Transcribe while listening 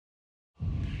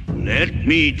Let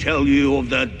me tell you of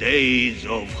the days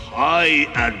of high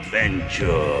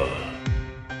adventure.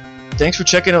 Thanks for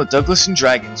checking out Douglas and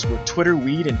Dragons, where Twitter,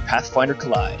 Weed, and Pathfinder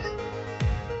collide.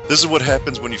 This is what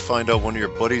happens when you find out one of your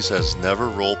buddies has never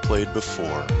roleplayed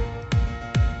before.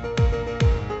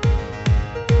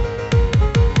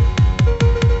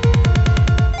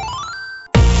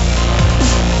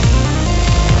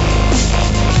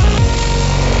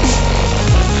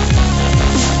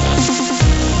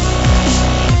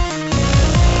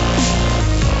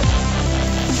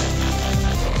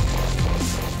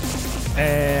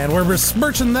 And we're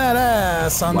besmirching that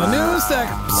ass on the news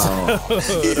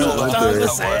episode of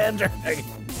Douglas and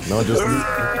Dragons. No, just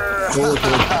go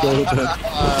with it.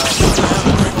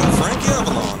 Frankie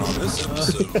Avalon on this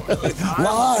episode.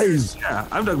 Lies! Yeah,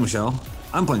 I'm Doug Michelle.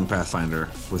 I'm playing Pathfinder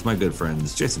with my good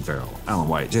friends Jason Farrell, Alan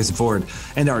White, Jason Ford,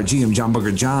 and our GM John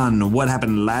Booker. John, what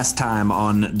happened last time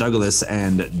on Douglas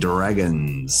and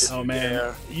Dragons? Oh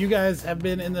man, you guys have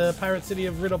been in the pirate city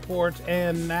of Riddleport,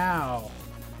 and now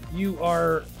you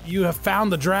have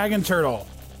found the dragon turtle.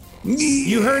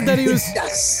 You heard that he was.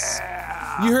 Yes.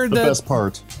 You heard The that best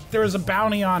part. there was a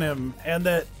bounty on him, and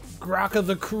that Graka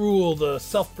the Cruel, the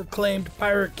self-proclaimed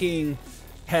pirate king,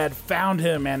 had found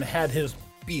him and had his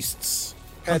beasts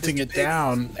hunting it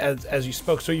down as you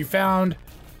spoke. So you found,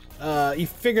 you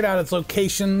figured out its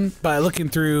location by looking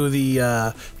through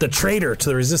the traitor to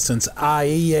the Resistance,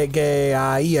 Sky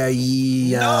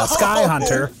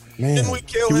Hunter. Man, Didn't we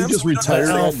kill can him? we just So we don't retire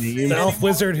have that to name? The elf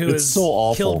wizard who It's is so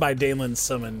awful. killed by Dalen's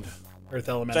summoned Earth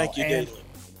Elemental. Thank you, And Dave.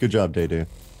 Good job, Day.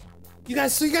 you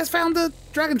guys found the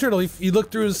dragon turtle. You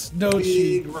looked through his notes,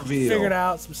 Big you reveal. figured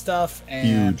out some stuff,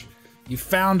 and Huge. you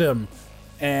found him.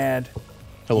 And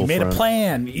Hello, you made friend. a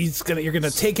plan. You're gonna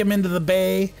take him into the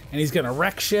bay, and he's gonna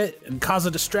wreck shit and cause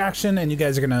a distraction. And you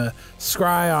guys are gonna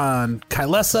scry on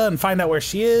Kylessa and find out where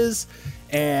she is,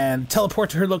 and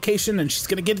teleport to her location. And she's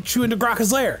gonna get you into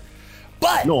Graka's lair.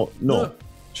 But No.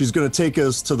 She's gonna take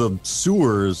us to the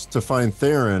sewers to find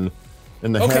Theron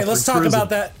and the okay, Halfling let's talk prison. about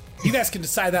that. You guys can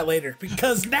decide that later,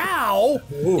 because now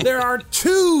there are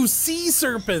 2 sea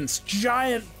serpents,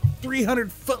 giant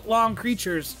 300-foot-long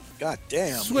creatures God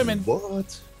damn. swimming.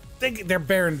 What? They're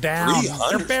bearing down.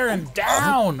 300? They're bearing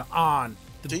down on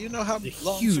Do you know how the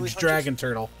long huge 300 dragon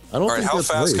turtle. I don't All right, think how that's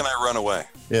fast right. can I run away?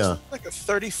 Yeah. Like a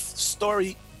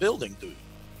 30-story building, dude.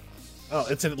 Oh,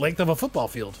 it's the length of a football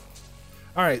field.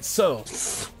 All right, so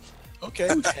Okay.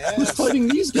 Who's fighting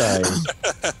these guys?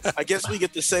 I guess we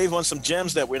get to save on some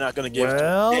gems that we're not going to give to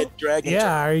well, a dead dragon.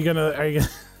 yeah. Are you gonna gotta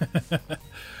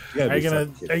be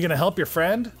fucking kidding. help your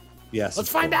friend? Yes. Let's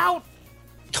find out.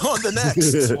 On the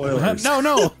next. Spoilers.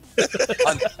 No.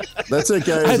 That's it,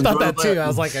 guys. I thought Enjoy that too. I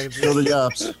was like, I Kill the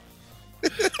yaps.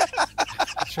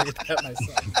 should get that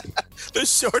myself. The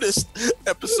shortest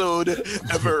episode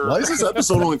ever. Why is this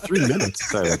episode only 3 minutes?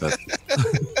 Sorry about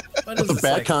that. What is The this,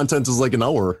 bad like? content is like an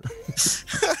hour.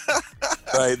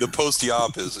 Right, the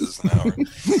post-op is an hour.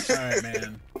 All right,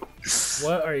 man.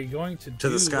 What are you going to do? To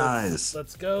the skies.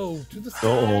 Let's go to the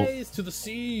Uh-oh. skies, to the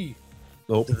sea.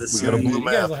 Oh, we got a blue You guys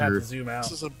map will have here. to zoom out.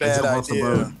 This is a bad Jump off the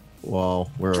idea. boat. Wow,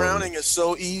 where Drowning is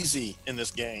so easy in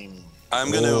this game. I'm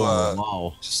going to,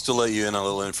 wow. just to let you in on a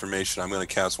little information, I'm going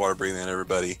to cast water breathing on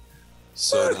everybody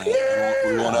so that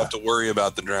we won't have to worry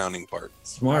about the drowning part.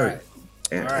 Smart.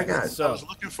 All right, I so was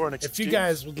looking for an if excuse. you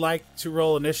guys would like to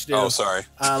roll initiative, Oh, sorry.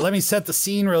 let me set the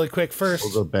scene really quick first.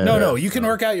 Those are badass. No, you can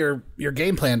work out your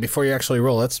game plan before you actually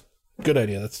roll. That's a good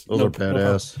idea. That's Those no are problem.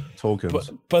 badass tokens.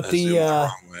 But I zoomed the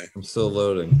wrong way. I'm still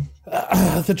loading.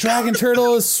 the dragon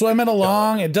turtle is swimming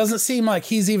along. It doesn't seem like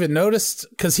he's even noticed,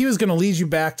 because he was going to lead you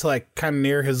back to like kind of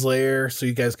near his lair so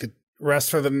you guys could rest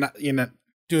for the night,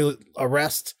 do a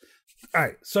rest. All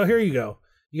right, so here you go.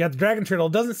 You got the dragon turtle.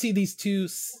 Doesn't see these 2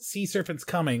 sea serpents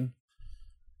coming,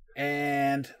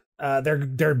 and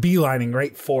they're beelining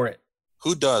right for it.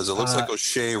 Who does? It looks like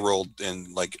O'Shea rolled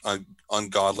in like an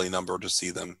ungodly number to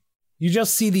see them. You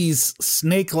just see these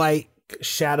snake-like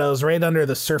shadows right under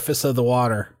the surface of the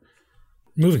water,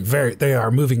 they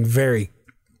are moving very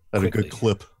At a quickly. good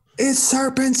clip. It's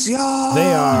serpents, y'all!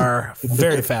 They are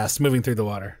very fast moving through the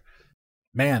water.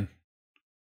 Man.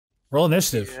 Roll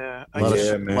initiative. Yeah, A lot, Yeah,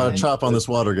 of, man. lot of chop on this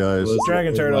water, guys.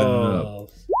 Dragon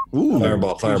turtle. Ooh,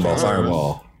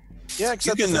 Fireball. yeah, You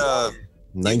except can for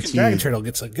 19. Dragon turtle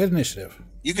gets a good initiative.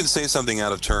 you can say something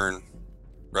out of turn,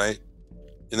 right?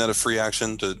 Isn't that a free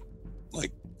action to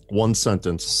like One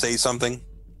sentence. say something?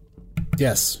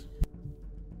 Yes.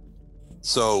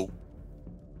 So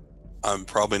I'm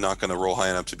probably not going to roll high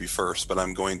enough to be first, but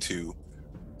I'm going to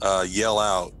yell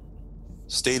out,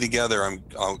 "Stay together!"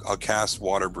 I'll cast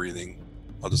water breathing.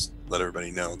 let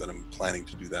everybody know that I'm planning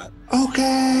to do that.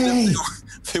 Okay.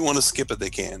 If they want to skip it, they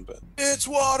can. But It's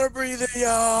water breathing,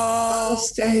 I'll y'all.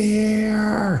 stay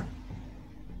here.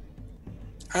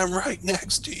 I'm right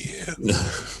next to you.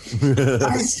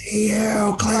 I see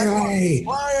you clearly.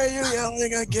 Why are you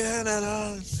yelling again at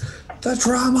us? The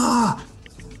drama.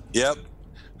 Yep.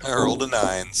 I rolled a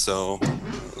 9, so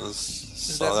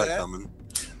saw that that bad? coming.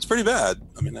 It's pretty bad.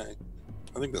 I mean, I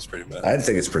think that's pretty bad. I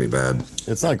think it's pretty bad.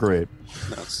 It's not great.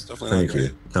 No, it's definitely Thank not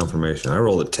great. you. Confirmation. I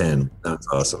rolled a 10. That's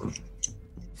awesome.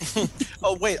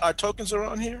 Oh, wait, our tokens are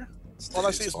on here? All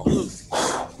I see is blue.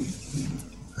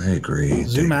 I agree.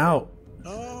 Zoom out.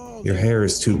 Oh, Your hair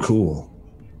is too cool.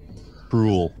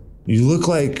 Cruel. You look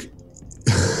like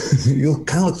you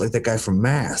kind of look like that guy from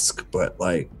Mask, but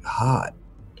like hot.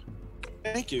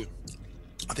 thank you.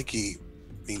 I think he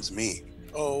means me.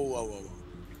 Oh.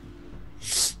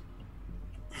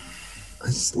 I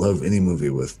just love any movie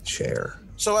with Cher.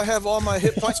 So I have all my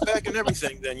hit points back and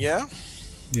everything then, yeah?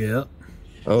 Yeah.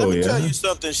 Oh Let me yeah. tell you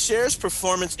something. Cher's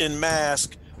performance in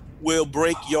Mask will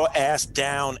break your ass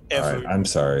down All every right, I'm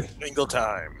sorry. single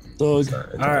time. Doug.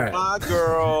 Sorry. All right. My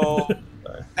girl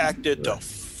acted the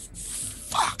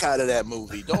fuck out of that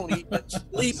movie. Don't even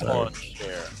sleep on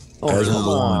Cher. Oh, Guys, come roll the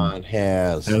one. on,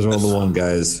 Has. There's one of the one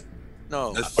guys.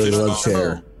 No. That's I love Fishbone.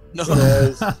 Cher. No.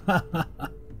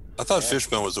 I thought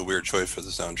Fishbone was a weird choice for the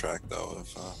soundtrack, though.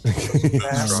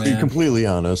 To be completely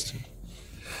honest.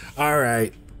 All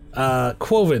right.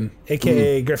 Quoven,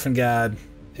 a.k.a. Griffin God,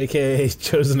 a.k.a.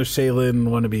 Chosen of Shaylin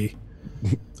wannabe.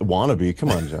 Wannabe. Come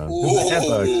on, John.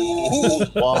 Ooh.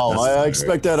 Wow, I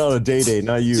expect that out of Day,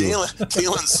 not you.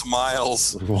 Dylan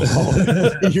smiles. Wow.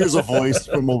 He hears a voice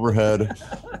from overhead.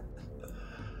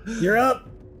 You're up.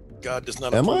 God does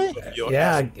not Am approve I? of your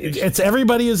Yeah, aspirations. it's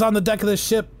everybody is on the deck of this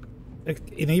ship, and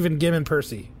even Gim and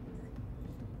Percy.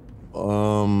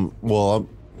 Well,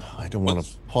 I don't want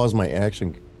to pause my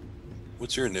action.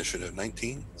 What's your initiative?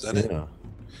 19? Is that it? Yeah.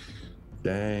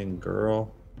 Dang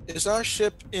girl. Is our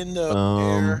ship in the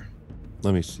Um, air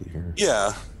Let me see here.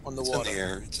 Yeah. on the It's water? in the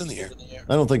air. It's in the air.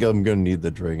 I don't think I'm gonna need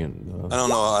the dragon. I don't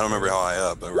know. I don't remember how high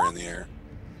up, but we're in the air.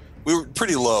 We were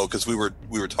pretty low because we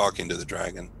were talking to the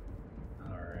dragon.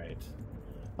 All right.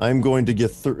 I'm going to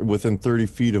get within 30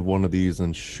 feet of one of these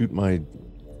and shoot my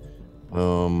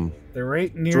They're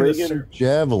right near the dragon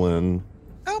javelin.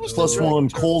 How was Plus the dragon one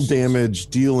turtle cold so- damage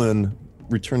dealing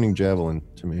returning javelin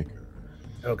to me.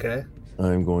 Okay.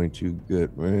 I'm going to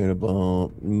get right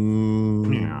about.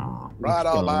 Right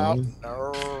about.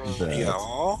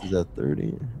 Yeah. Is that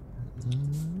 30?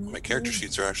 My character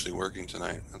sheets are actually working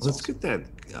tonight. That's Let's awesome. get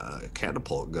that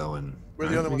catapult going. Where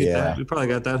the other We one? get Yeah. that- We probably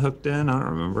got that hooked in. I don't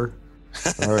remember.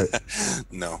 All right.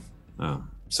 No. Oh.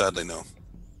 Sadly, no.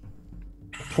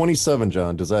 27,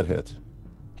 John. Does that hit?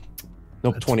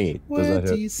 Nope, 28. Does that hit?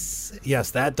 26.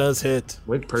 Yes, that does hit.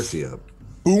 Wake Percy up.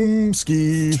 Boom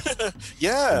ski.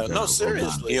 Yeah, Okay, no, well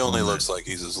seriously. He only looks like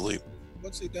he's asleep.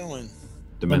 What's he doing?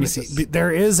 Let me see.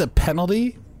 There is a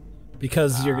penalty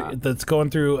because that's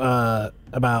going through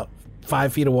about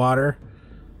 5 feet of water,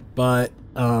 but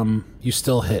you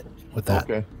still hit with that.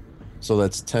 Okay. So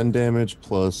that's 10 damage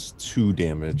plus 2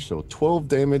 damage. So 12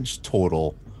 damage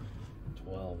total.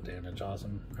 12 damage,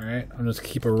 awesome. All right, I'm just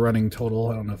keep a running total.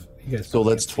 I don't know if you guys. So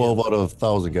that's 12 out of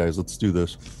 1,000, guys. Let's do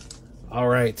this. All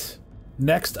right.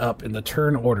 Next up in the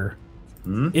turn order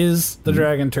is the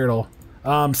dragon turtle.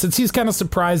 Since he's kind of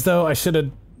surprised, though, I should have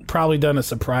probably done a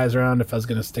surprise round if I was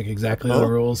going to stick exactly to the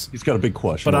rules. He's got a big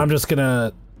question. But I'm just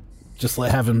gonna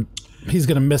have him. He's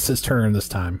gonna miss his turn this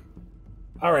time.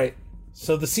 All right.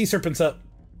 So the sea serpent's up.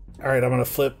 All right. I'm gonna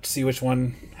flip to see which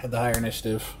one had the higher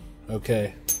initiative.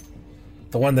 Okay.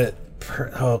 The one that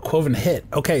Quoven hit.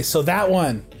 Okay. So that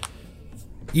one,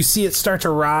 you see it start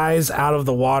to rise out of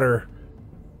the water,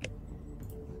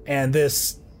 and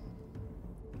this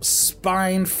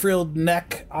spine-frilled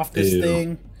neck off this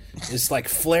thing is like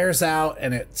flares out,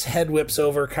 and its head whips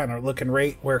over, kind of looking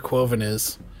right where Quoven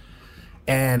is.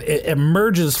 And it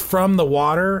emerges from the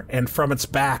water, and from its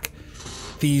back,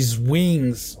 these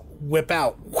wings whip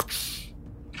out. Whoosh,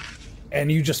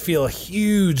 and you just feel a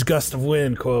huge gust of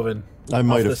wind, Quoven. I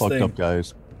might have this fucked thing. up,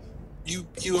 guys.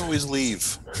 You always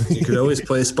leave. You could always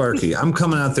play Sparky. I'm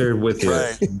coming out there with you.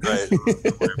 Right.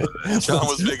 John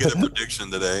was making a prediction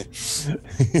today.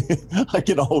 I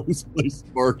can always play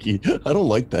Sparky. I don't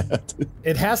like that.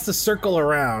 It has to circle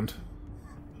around.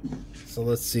 So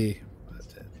let's see.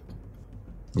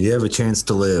 You have a chance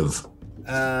to live.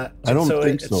 I don't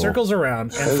think it so. circles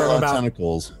around, and There's a from lot of about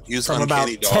tentacles. Use from about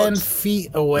uncanny 10 dogs.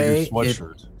 feet away, Your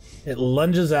sweatshirt. it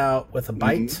lunges out with a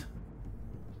bite.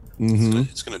 Mm-hmm.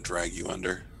 It's gonna drag you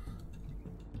under.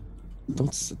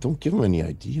 Don't give him any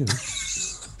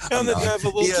ideas. And the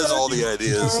devil will He has all the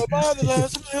ideas.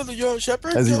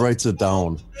 As he writes it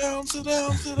down.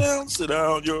 Sit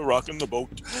down. You're rocking the boat.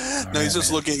 No, he's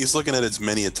just looking. He's looking at its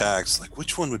many attacks. Like,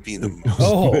 which one would be the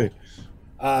most?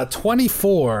 Oh,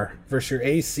 24 versus your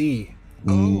AC.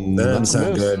 That doesn't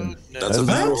sound good. That's a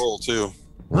bad roll too.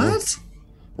 What?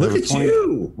 Look at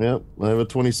you. Yep, I have a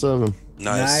 27.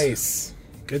 Nice.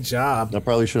 Good job. I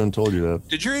probably shouldn't have told you that.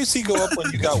 Did your AC go up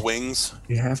when you got wings?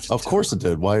 You have to. Of course it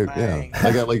did. Why? Yeah,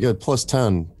 I got like a plus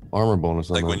 10 armor bonus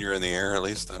on Like that. when you're in the air, at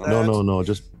least. I don't know. No,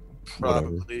 just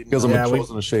Probably because I'm Yeah, a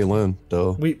chosen of Shaylin,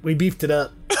 though. We beefed it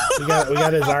up. We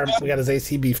got his arm. We got his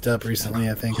AC beefed up recently,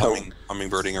 I think.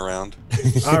 Hummingbirding around.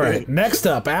 All right. Next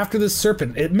up, after this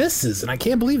serpent, it misses, and I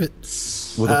can't believe it.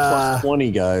 With a plus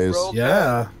 20, guys.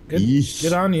 Yeah. Yeesh.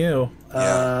 Good on you.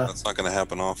 Yeah, that's not going to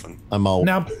happen often. I'm out.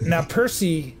 Now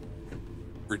Percy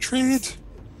Retreat.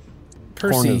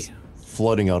 Corn is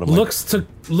flooding out of my looks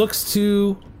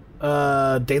to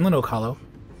Dalen Okalo,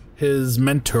 his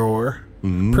mentor,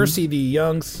 Percy, the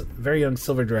very young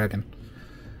silver dragon.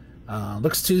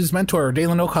 Looks to his mentor,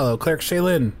 Dalen Okalo, Cleric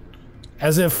Shaylin,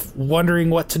 as if wondering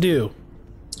what to do.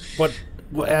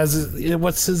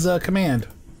 What's his command?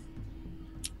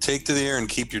 Take to the air and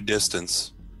keep your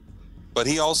distance. But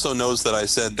he also knows that I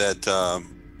said that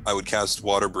I would cast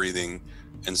water breathing,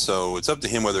 and so it's up to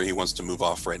him whether he wants to move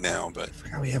off right now. But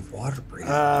We have water breathing.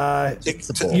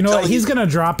 You know what? He's gonna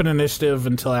drop an initiative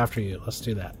until after you. Let's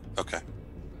do that. Okay.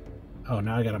 Oh,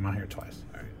 now I got him on here twice.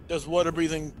 All right. Does water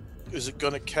breathing? Is it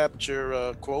going to capture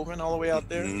Quoven all the way out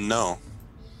there? No.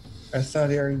 I thought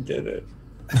he already did it.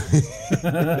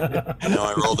 No,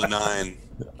 I rolled a 9.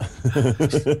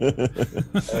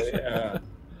 Yeah.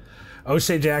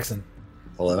 O'Shea Jackson.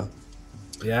 Hello.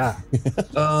 Yeah.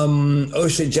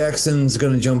 O'Shea Jackson's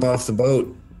gonna jump off the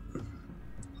boat.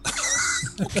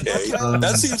 Okay.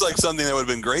 That seems like something that would have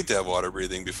been great to have water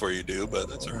breathing before you do, but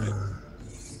that's all right.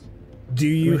 Do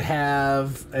you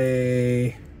have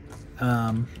a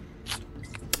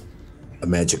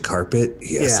magic carpet?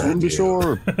 Yes, Yeah. I do.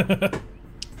 Sure. So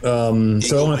I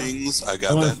Eagle want wings, I to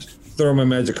got that. throw my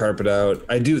magic carpet out.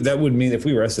 I do. That would mean if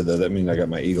we rested though, that means I got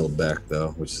my eagle back though,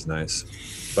 which is nice.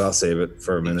 But I'll save it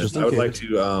for a minute. Just in I would case. like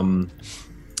to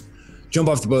jump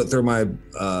off the boat, throw my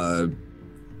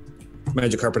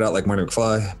magic carpet out like Marty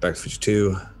McFly, Back to the Future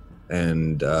 2,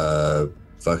 and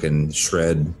fucking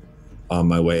shred on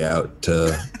my way out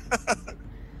to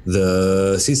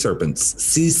the sea serpents.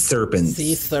 Sea serpents.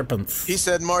 sea serpents? He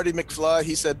said Marty McFly.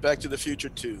 He said Back to the Future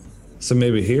 2. So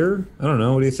maybe here? I don't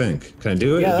know. What do you think? Can I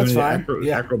do it? Yeah, Do that's I need fine.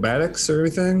 Yeah. Acrobatics or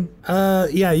anything?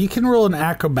 Yeah, you can roll an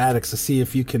acrobatics to see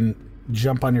if you can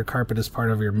jump on your carpet as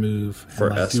part of your move and For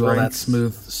like, S do all that ranks?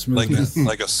 smooth.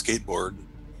 Like a skateboard.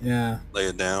 Yeah. Lay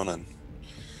it down and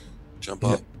jump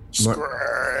up.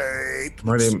 Scrape.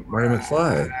 Marty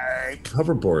McFly.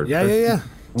 Hoverboard. Yeah.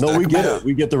 No, we get it.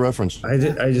 We get the reference. I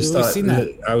just We've thought seen that.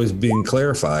 I was being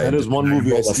clarified. That is one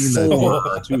movie I've rolled a seen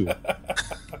that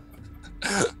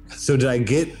 4. too. So did I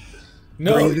get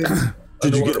No, Did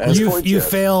you get you escort you yet?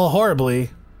 fail horribly.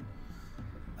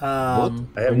 I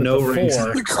have no with the range.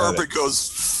 4. The carpet goes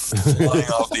flying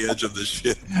off the edge of the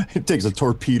ship. It takes a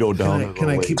torpedo down. Can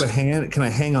I keep a hand? Can I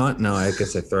hang on? No, I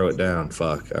guess I throw it down.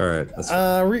 Fuck. All right. That's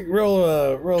Roll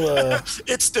a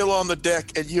It's still on the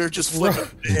deck, and you're just flipping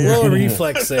roll a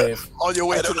reflex save. on your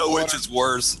way I to don't the know water. which is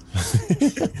worse.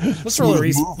 Let's roll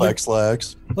a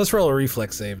X-Lax. let's roll a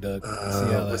reflex save, Doug. See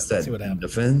how what's that? See what happens.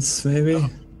 Defense, maybe.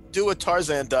 Do a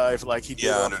Tarzan dive like he did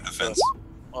Yeah, off under defense.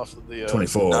 off of the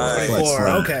 24. Nice. Flex 4.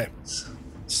 flex. Okay. Flex,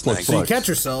 So you flex. catch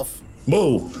yourself.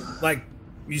 Whoa. Like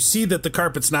you see that the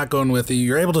carpet's not going with you.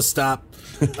 You're able to stop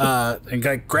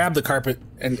and grab the carpet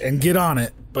and get on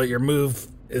it, but your move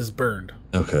is burned.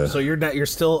 Okay. So you're not. You're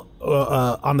still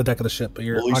on the deck of the ship, but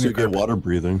you're At least on you your get carpet. water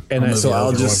breathing. And so I'll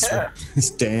over just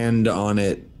stand on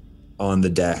it on the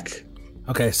deck.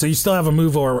 Okay, so you still have a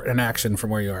move or an action from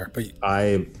where you are, but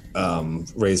I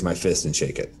raise my fist and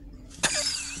shake it.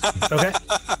 okay.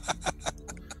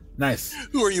 Nice.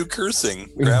 Who are you cursing?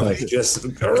 Like Gravity. just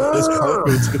This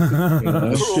carpet's this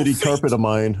shitty carpet of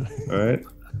mine. all right.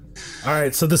 All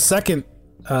right. So the second.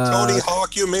 Tony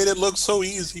Hawk, you made it look so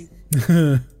easy.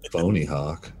 Phony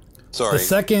hawk. Sorry. The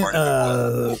second. Marty.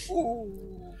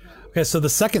 Okay, so the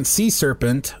second sea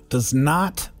serpent does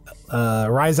not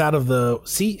rise out of the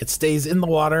sea. It stays in the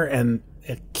water and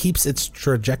it keeps its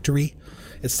trajectory.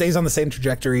 It stays on the same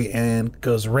trajectory and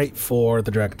goes right for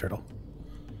the dragon turtle.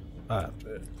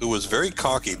 Who was very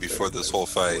cocky before this whole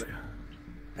fight.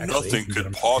 Nothing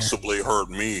could possibly hurt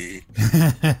me.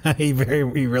 he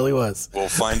really was. We'll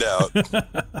find out.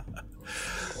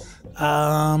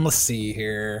 Let's see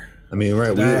here. I mean,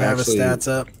 right? Do I have his stats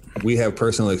up? We have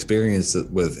personal experience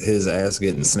with his ass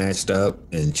getting snatched up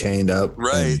and chained up.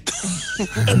 Right.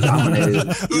 And dominated.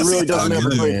 He really doesn't have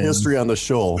a great history on the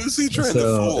show. Who's he trying to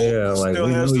So, fool? yeah, like, Still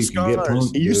we know has the you can get scars.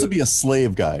 punked. He used to dude. be a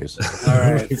slave, guys. All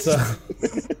right. So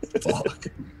Fuck.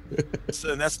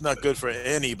 And that's not good for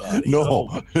anybody.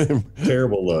 No,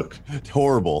 Terrible look.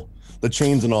 horrible. The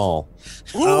chains and all.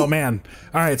 oh man.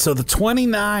 All right, so the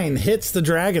 29 hits the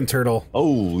dragon turtle.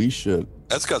 Holy shit!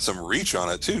 That's got some reach on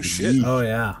it too. Shit. Oh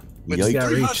yeah. It's Yikes. got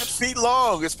 300 reach. feet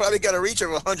long. It's probably got a reach of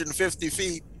 150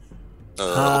 feet.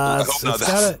 I hope not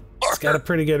that. It's got a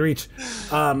pretty good reach.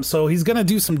 So he's gonna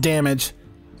do some damage,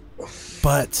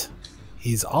 but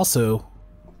he's also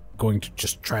going to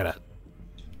just try to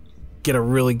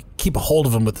keep a hold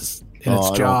of him with his in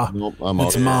its I jaw. don't- Nope, I'm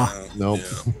Its out. maw. Nope.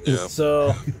 Yeah.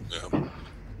 So Yeah.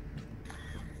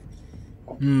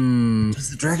 Does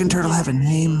the dragon turtle have a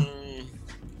name?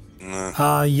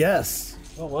 yes.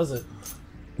 What was it?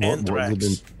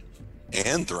 Anthrax.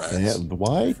 Anthrax.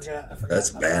 Why?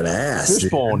 That's badass.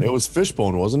 Fishbone. It was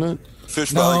Fishbone, wasn't it?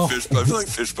 Fishbone. No. I feel like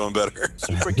Fishbone better.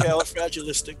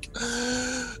 Supercalifragilistic.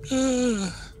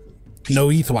 No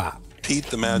Ethwa. Pete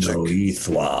the Magic. No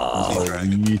Ethwa.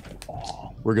 Dragon.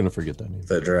 We're gonna forget that name.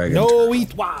 The dragon. No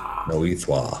Ethwa. No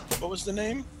Ethwa. What was the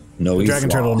name? No Ethwa. Dragon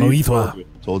turtle. No Ethwa.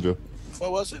 Told you.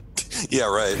 What was it? Yeah,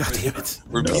 right. God damn it.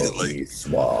 No Repeatedly.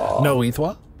 Ethwa. No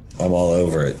Ethwa. I'm all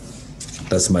over it.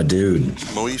 That's my dude.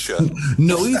 Moesha.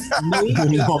 No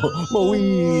Ethwa.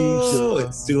 Moesha.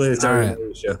 It's too late. It's All already right.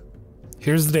 Moesha.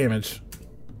 Here's the damage.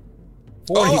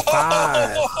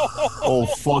 45. Oh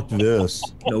fuck this.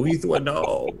 No Ethwa.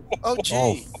 No. Oh, Oh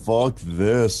gee. fuck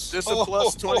this. There's a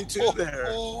plus 22 there.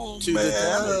 To the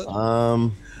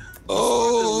damage.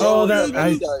 Oh,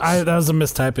 that was a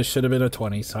mistype. It should have been a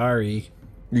 20. Sorry.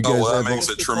 You guys Oh, well, have that makes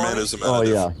a tremendous amount Oh of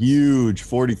yeah, huge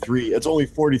 43. It's only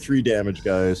 43 damage,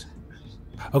 guys.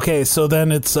 Okay, so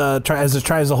then it's as it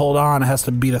tries to hold on, it has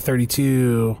to beat a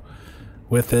 32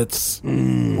 with its.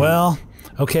 Well,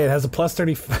 okay, it has a plus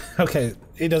 30. Okay,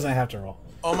 he doesn't have to roll.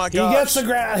 Oh my He god. gets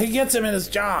he gets him in his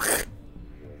jock.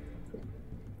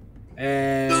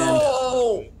 And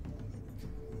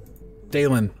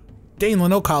Dalen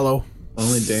Okalo.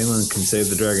 Only Dalen can save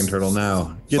the dragon turtle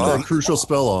now. Get Fuck. that crucial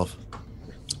spell off.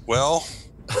 Well,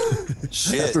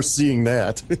 shit. After seeing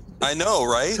that. I know,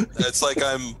 right? It's like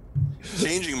I'm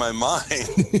changing my mind.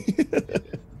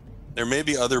 There may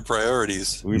be other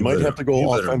priorities. We might have to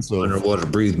go better offensive. Underwater,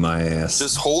 breathe my ass.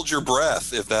 Just hold your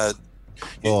breath. If that,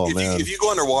 Oh, if man. you go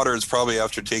underwater, it's probably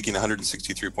after taking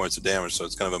 163 points of damage, so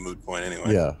it's kind of a moot point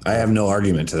anyway. Yeah. I have no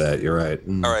argument to that. You're right.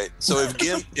 All right. So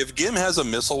if Gim has a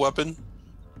missile weapon,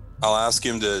 I'll ask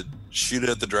him to shoot it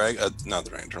at the not the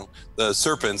dragon turtle, the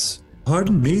serpents.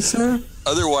 Pardon me, sir.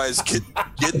 Otherwise, get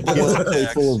below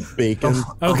deck. Full of bacon.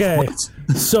 Okay,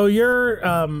 so your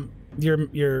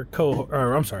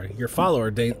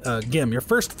follower, Gim, your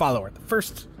first follower, the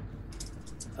first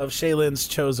of Shaylin's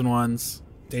chosen ones,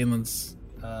 Dalen's.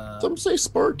 Some say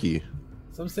Sparky.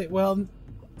 Some say, well,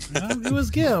 it was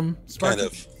Gim. Sparky,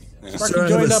 Kind of. Yeah. Sparky Sir, I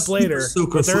joined have up a later,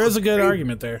 super but there is a full good brain.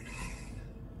 argument there.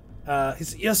 He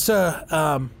said, "Yes, sir.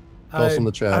 Tell us in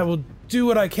the chat. I will do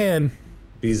what I can."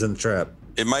 Bees in the trap.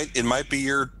 It might be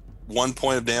your 1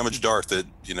 point of damage dart that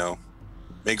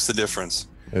makes the difference.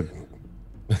 If,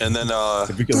 And then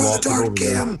if you can lock it over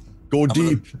there. Go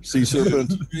deep, sea serpent.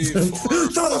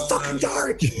 Throw the fucking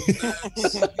dart.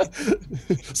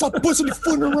 Stop pushing your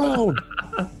foot around.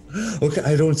 Okay,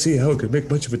 I don't see how it could make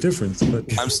much of a difference, but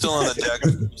I'm still on the deck.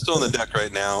 I'm still on the deck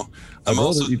right now. I'd I'm rather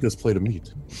also eat this plate of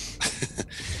meat.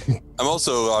 I'm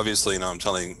also obviously I'm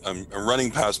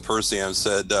running past Percy and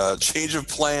said change of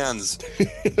plans.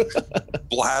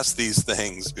 Blast these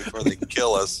things before they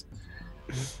kill us.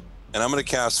 And I'm going to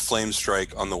cast Flame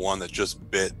Strike on the one that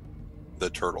just bit the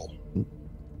turtle.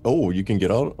 Oh, you can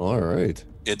get out? All right.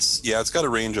 It's got a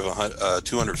range of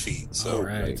 200 feet. So All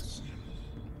right.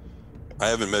 I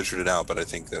haven't measured it out, but I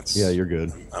think that's Yeah, you're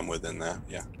good. I'm within that.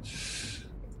 Yeah.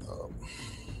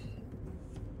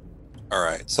 All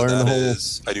right. So Fire in that the hole.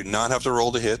 is. I do not have to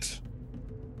roll to hit.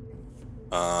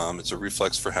 It's a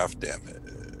reflex for half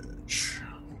damage.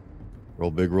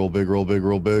 Roll big, roll big, roll big,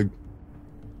 roll big.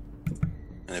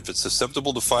 And if it's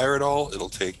susceptible to fire at all, it'll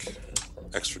take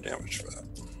extra damage for that.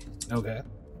 Okay.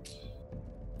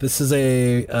 This is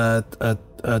a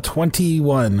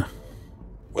 21.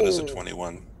 What is it?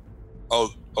 21.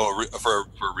 For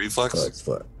reflex.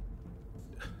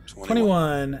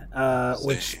 21,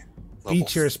 which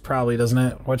beats yours probably, doesn't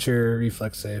it? What's your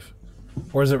reflex save?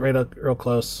 Or is it right up real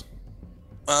close?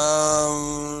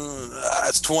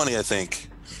 It's 20, I think.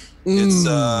 It's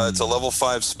a level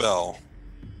 5 spell.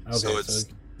 Okay, So it's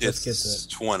Just gets It's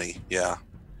it. 20. Yeah.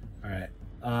 All right.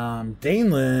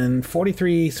 Daneland,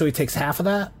 43, so he takes half of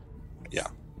that? Yeah.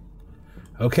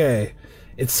 Okay.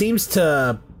 It seems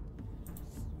to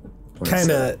kind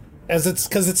of,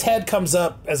 because its head comes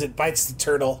up as it bites the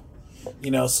turtle,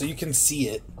 so you can see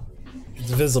it.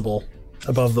 It's visible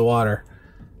above the water.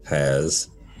 Has.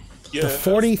 Yeah. The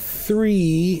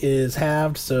 43 is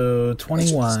halved, so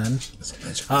 21.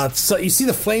 So you see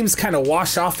the flames kind of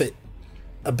wash off it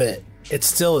a bit. It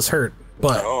still is hurt,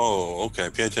 but Oh, okay.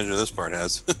 Pay attention to this part,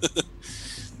 Has.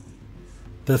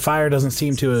 the fire doesn't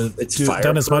seem to have It's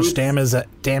done as much fireproof?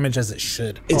 damage as it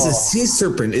should. It's a sea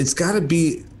serpent. It's got to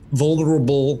be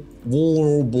vulnerable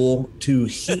to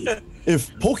heat.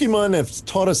 If Pokemon have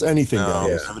taught us anything, No,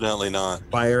 guys, evidently not.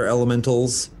 Fire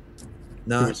elementals.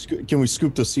 Not. can we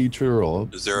scoop the sea turtle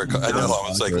up? Is there a? I know. I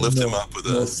was like, lift him up with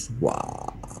a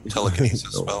Wow.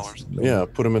 telekinesis spell or something. Yeah,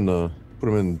 put him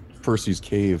in Percy's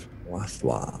cave. Wow.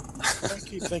 I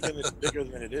keep thinking it's bigger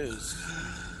than it is.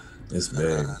 It's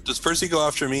big. Does Percy go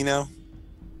after me now?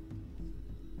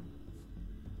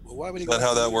 Well, why would he Is that go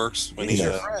how that after works? When He's he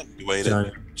your friend.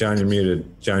 waited. John, you're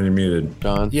muted.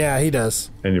 John, Yeah, he does.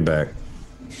 And you're back.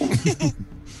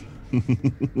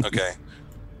 Okay.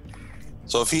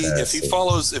 So if he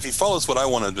follows what I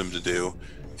wanted him to do,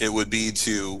 it would be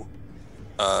to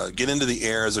get into the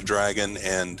air as a dragon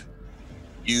and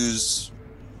use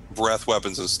breath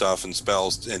weapons and stuff and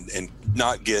spells and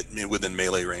not get within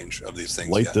melee range of these things.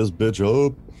 light yet. this bitch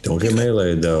up. Don't get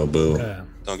meleeed though, boo.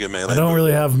 Don't get melee. I don't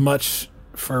really have much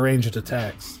for ranged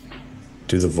attacks.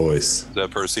 Do the voice. Is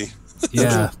that Percy?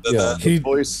 Yeah, Yeah, He- the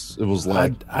voice. It was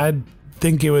like, I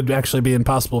think it would actually be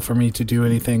impossible for me to do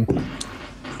anything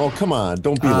oh come on,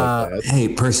 don't be like that. Hey,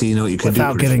 Percy, you know what you could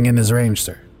without do? getting in his range,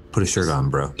 sir. Put a shirt on,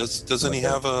 bro. Doesn't he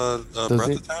have a Does breath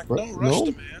he- attack? Don't rush No?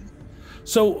 the man.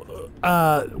 So,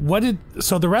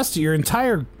 so the rest of your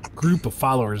entire group of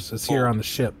followers is here on the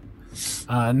ship.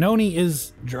 Noni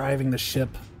is driving the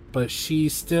ship, but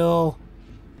she's still,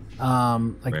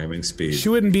 Ramming speed. she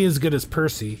wouldn't be as good as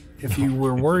Percy. If you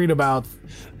were worried about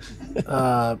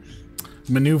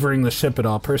maneuvering the ship at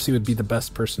all, Percy would be the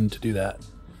best person to do that.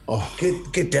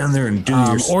 Get down there and do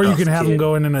your stuff. Or you can have him kid.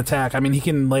 go in and attack. I mean, he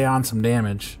can lay on some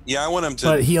damage, Yeah, I want him to.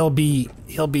 but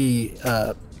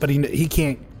but he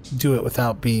can't do it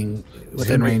without being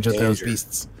within gonna be range of those danger.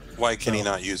 beasts. Why can he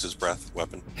not use his breath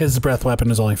weapon? His breath weapon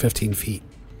is only 15 feet,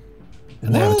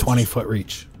 and they have a 20-foot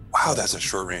reach. Wow, that's a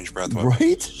short range breath weapon.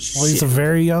 Right? Well, he's a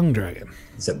very young dragon.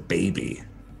 He's a baby.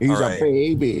 He's All a right.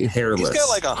 baby. Hairless. He's got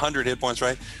like 100 hit points,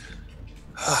 right?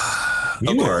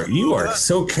 You are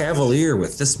so cavalier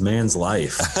with this man's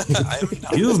life. I don't know.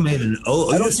 You've made an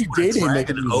oath. I don't see dating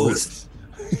making an an oath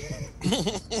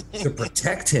to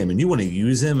protect him, and you want to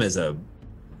use him as a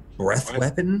breath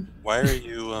weapon. Why are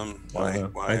you why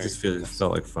I just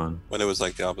felt like fun. when it was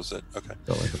like the opposite? Okay.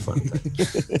 Felt like a fun thing.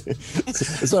 It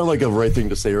sounded like a right thing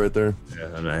to say right there.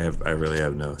 Yeah, and I really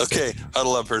have no. Okay,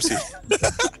 huddle up, Percy.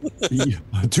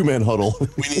 Two-man huddle.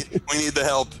 We need the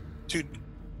help. Two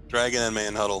dragon and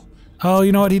man huddle. Oh,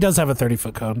 you know what? He does have a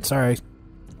 30-foot cone. Sorry.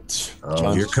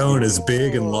 Oh, your cone is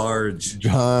big and large.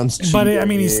 John's But I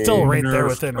mean, he's still right there Nerf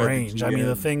within by the range. I mean,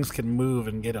 the GM. things can move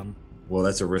and get him. Well,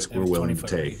 that's a risk we're Have willing to 20-foot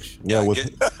take. range. Yeah,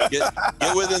 with-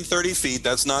 get within 30 feet.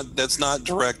 That's not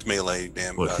direct melee.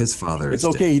 Damn. Look, his father. It's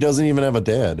is okay. He doesn't even have a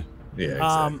dad. dead.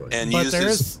 Yeah, exactly. and But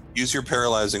use use your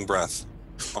paralyzing breath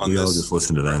on we all this just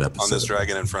listened to that episode. on this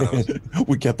dragon in front of us.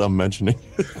 We kept on mentioning.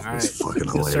 All right. It's fucking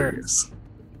Yes, sir. hilarious.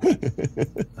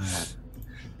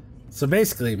 So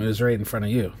basically, he moves right in front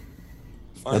of you.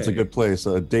 Fine. That's a good place.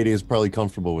 Dede is probably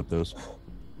comfortable with this.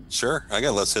 Sure, I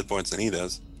got less hit points than he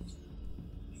does.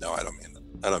 No, I don't mean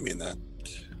that. I don't mean that.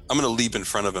 I'm gonna leap in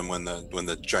front of him when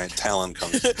the giant talon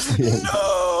comes.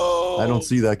 No. I don't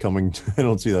see that coming. I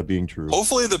don't see that being true.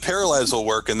 Hopefully, the paralyze will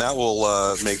work, and that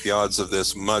will make the odds of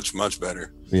this much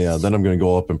better. Yeah, then I'm gonna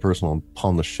go up in personal and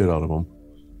pound the shit out of him.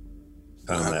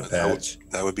 Found that patch.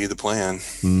 That would be the plan.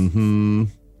 Mm-hmm.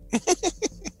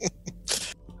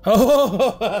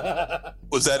 Oh,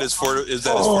 Was that his fortitude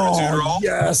roll?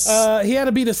 Yes. he had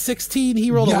to beat a 16.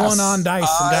 He rolled a Yes. 1 on dice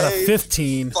and got a I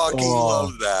 15. Fucking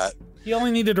love that. He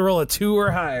only needed to roll a 2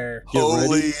 or higher.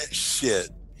 Holy shit.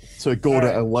 So go to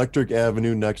Alright. Electric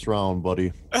Avenue next round,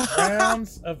 buddy.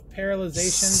 Rounds of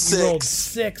paralyzation. You rolled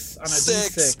 6 on a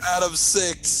 6 d6. out of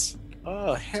 6.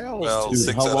 Oh hell. Well, Dude,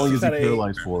 6 how out long of is he Got a-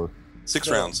 paralyzed for? 6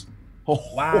 rounds. Oh,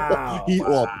 Wow.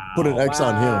 put an X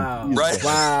on Wow. him. He's Right.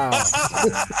 Wow.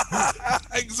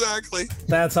 Exactly.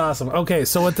 That's awesome. Okay,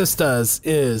 so what this does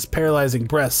is paralyzing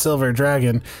breath, silver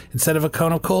dragon. Instead of a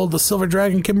cone of cold, the silver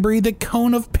dragon can breathe a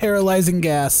cone of paralyzing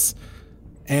gas.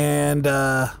 And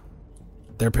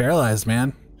they're paralyzed,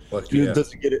 man. Fuck Dude, yeah.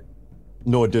 does it get it?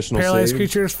 No additional Paralyzed saves?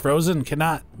 creatures frozen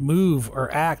cannot move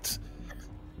or act.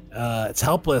 It's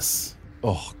helpless.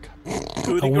 Oh,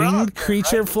 God. A winged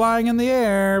creature flying in the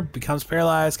air becomes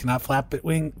paralyzed, cannot flap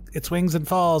its wings and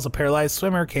falls. A paralyzed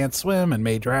swimmer can't swim and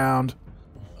may drown.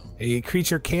 A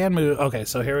creature can move. Okay,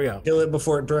 so here we go. Kill it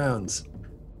before it drowns.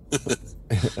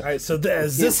 All right, so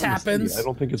as this happens, I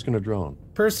don't think it's going to drown.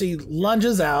 Percy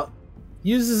lunges out,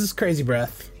 uses his crazy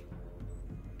breath,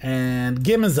 and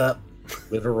Gim is up.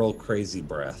 Literal crazy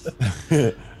breath.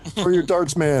 For your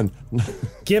darts, man.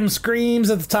 Gim screams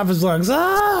at the top of his lungs.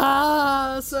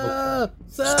 Ah, sir,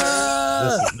 This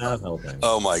sir. is not helping.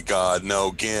 Oh my God,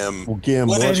 no, Gim. Well, Gim,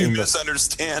 What did you what-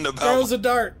 misunderstand Throws about? a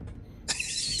dart.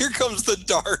 Here comes the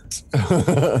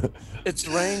dart. Its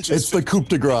range it's is the coup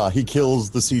de grace. He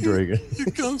kills the sea dragon. Here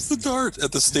comes the dart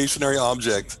at the stationary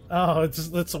object. Oh,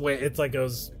 it's away. It's like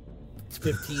goes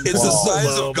 15. It's the feet size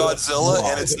below, of but- Godzilla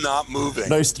and it's not moving.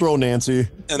 Nice throw, Nancy.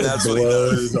 And that's what he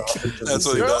does. That's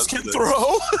what he girls does. can with it.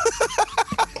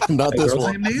 throw. Not this Girl's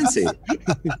one. named Nancy.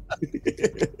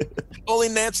 Only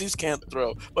Nancy's can't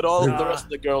throw, but all the rest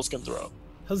of the girls can throw.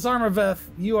 Hazarmaveth,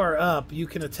 you are up. You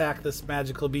can attack this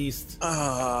magical beast.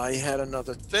 I had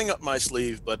another thing up my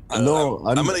sleeve, but No,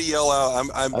 I'm gonna yell out.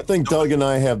 I think Doug and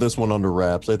I have this one under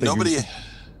wraps. I think Nobody.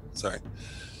 Sorry.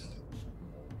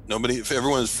 Nobody. If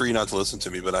everyone is free not to listen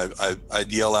to me, but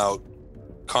I'd yell out.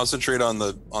 Concentrate on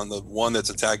the one that's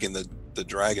attacking the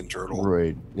dragon turtle.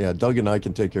 Right. Yeah, Doug and I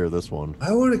can take care of this one.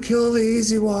 I want to kill the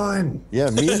easy one.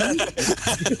 Yeah, me. 1,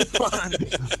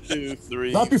 2,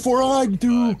 3, Not before I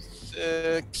do.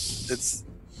 6. It's.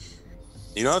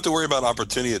 You don't have to worry about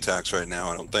opportunity attacks right now.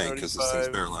 I don't think because this thing's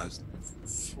 35. paralyzed.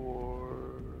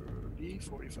 40,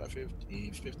 45,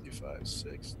 50, 55,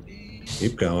 60.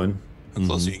 Keep going. How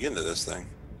close are you getting to this thing?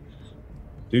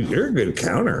 Dude, you're a good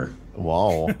counter.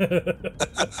 Wow.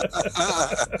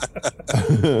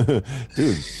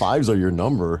 Dude, fives are your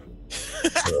number.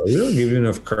 We don't give you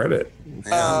enough credit.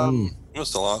 Yeah, you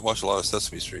must have watched a lot of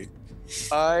Sesame Street.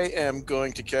 I am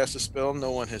going to cast a spell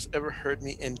no one has ever heard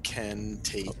me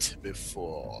incantate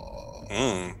before.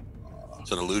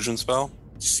 It's an illusion spell.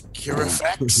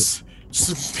 Skirifex,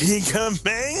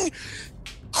 Spigameng,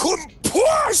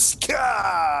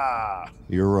 Kumporska!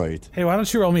 You're right. Hey, why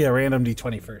don't you roll me a random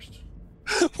d20 first?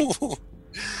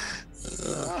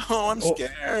 Oh, I'm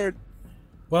scared.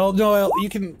 Well, no, you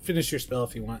can finish your spell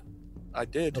if you want. I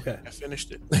did. Okay. I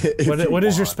finished it. What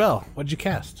is your spell? What did you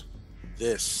cast?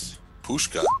 This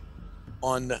Pushka.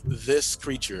 on this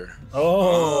creature.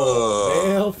 Oh,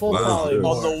 baleful wow. On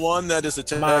polymorph. the one that is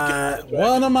attacking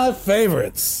One of my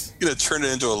favorites. You're gonna turn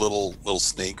it into a little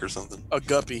snake or something. a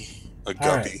guppy. A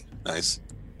guppy. Nice.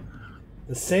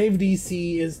 The save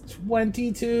DC is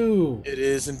 22. It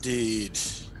is indeed.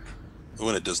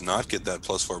 When it does not get that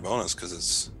 +4 bonus because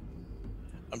it's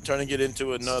I'm turning it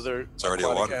into another already a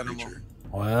aquatic water animal. creature.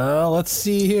 Well, let's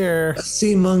see here. A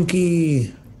sea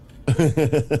monkey. Can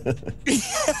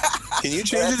you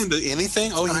change it into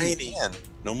anything? Oh, Tiny. you can.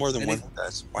 No more than one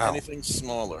dice. Wow. Anything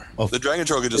smaller. The dragon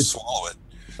troll could just swallow it.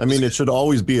 I mean, it should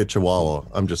always be a chihuahua.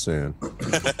 I'm just saying.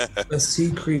 A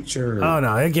sea creature. Oh,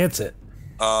 no, it gets it.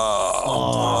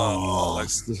 Oh,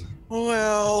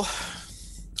 Well,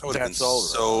 that would have been that's all right.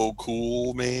 so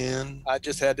cool, man. I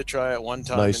just had to try it one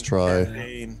time. Nice in try.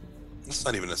 campaign. That's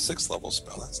not even a 6th level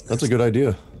spell. That's a good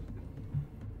idea.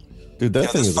 Dude, that Yeah,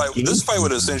 thing this is a fight. game This fight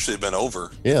would have changer. essentially been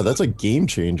over. Yeah, that's a game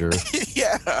changer.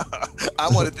 Yeah, I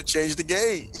wanted to change the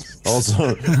game. Also,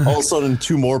 all of a sudden,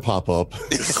 two more pop up.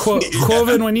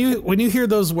 Quoven, when you hear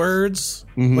those words,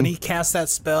 when he casts that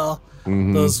spell,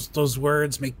 those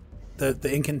words make the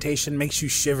incantation makes you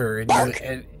shiver,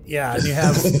 and you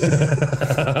have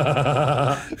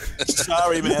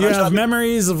Sorry, man. you I have tried to-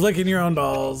 memories of licking your own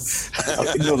balls,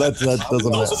 No, that doesn't Those are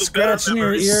matter. the scratching your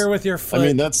memories. ear with your I foot,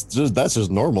 mean, that's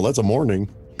just normal. That's a morning.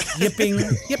 yipping,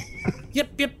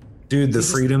 yip. Dude, the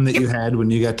freedom that you had when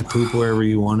you got to poop wherever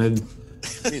you wanted.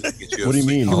 What do you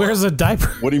mean? He wears a diaper.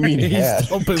 What do you mean He had?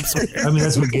 still poops weird. I mean,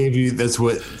 that's what gave you. That's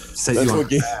what set That's you on. what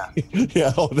gave,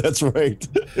 yeah, oh, that's right.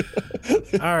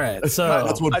 All right, so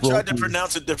That's what I tried to broke me.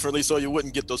 pronounce it differently so you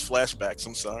wouldn't get those flashbacks.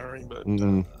 I'm sorry, but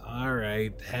all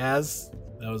right, I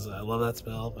love that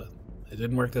spell, but it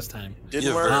didn't work this time. didn't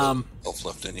Yeah, work. very- Elf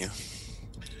left in you.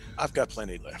 I've got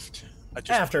plenty left. I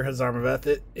just After Hazarmaveth,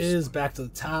 it is back to the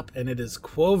top, and it is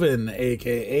Quoven,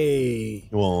 aka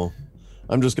Well,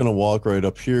 I'm just gonna walk right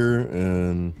up here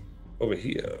and Over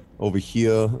here. over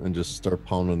here and just start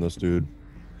pounding this dude.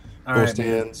 all right. Ghost man.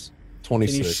 hands, Can you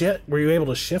 26. shift? Were you able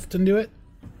to shift and do it?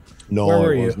 No, Where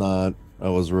were I was you? not. I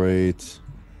was right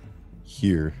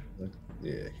here.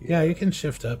 Yeah. Yeah, you can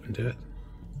shift up and do it.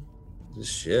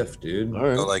 Just shift, dude. All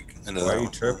right. Go like into Why that are you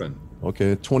one. tripping?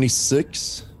 Okay,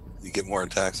 26, You get more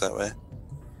attacks that way.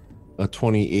 a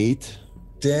 28,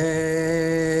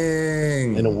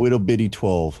 Dang. and a little bitty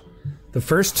 12. The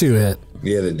first two hit.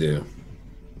 Yeah, they do.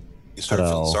 You started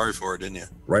feeling Ow. sorry for it, didn't you?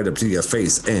 Right up to your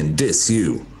face and diss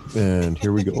you. And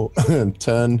here we go.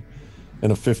 10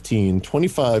 and a 15.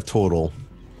 25 total.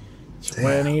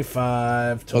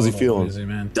 25 total. How's he feeling? Easy,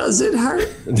 man. Does it hurt?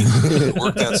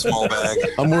 Work that small bag.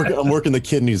 I'm working the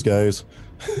kidneys, guys.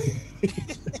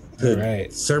 Good.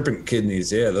 Right. Serpent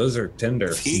kidneys. Yeah, those are tender.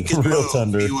 If he could Real move,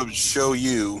 tender. he would show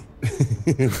you.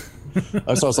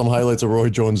 I saw some highlights of Roy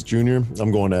Jones Jr.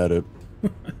 I'm going at it.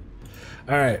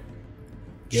 All right.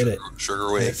 Get it.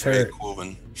 Sugar Wave, It's hurt.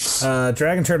 Quoven.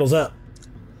 Dragon Turtle's up.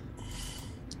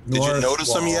 Did you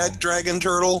notice him yet, Dragon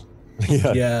Turtle?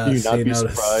 Yeah. Yeah, Do you see, not be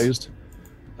notice. surprised?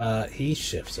 He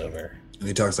shifts over. And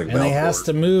he talks like And he has Valor.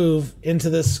 to move into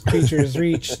this creature's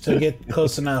reach to get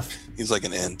close enough. He's like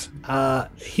an ant.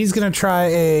 He's going to try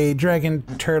a Dragon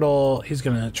Turtle. He's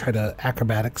going to try to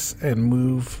acrobatics and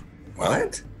move.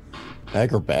 What?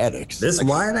 Acrobatics. This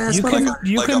wide ass You can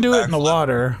like a do it in the backflip.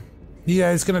 water.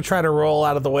 Yeah, he's going to try to roll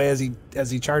out of the way as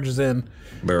he charges in.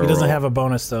 barrel He doesn't roll. have a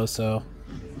bonus though, so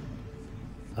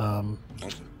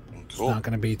it's Cool. not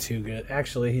going to be too good.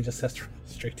 Actually, he just has to roll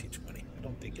straight D20. I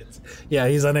don't think it's. Yeah,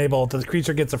 he's unable. The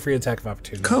creature gets a free attack of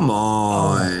opportunity. Come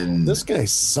on. This guy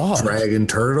sucks. Dragon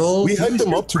Turtle. We hyped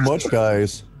him up too much,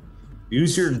 guys.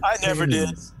 Use your. I never did.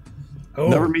 Oh,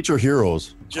 Never meet your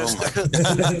heroes. Just Talking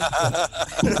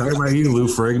about you, Lou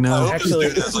Frigno. Actually,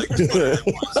 It's like,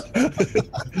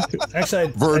 actually,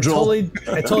 Virgil.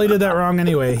 I totally did that wrong.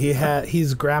 Anyway,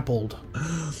 he's grappled.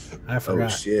 I Oh forgot.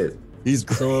 shit. He's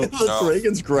So- the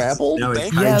dragon's grappled. Now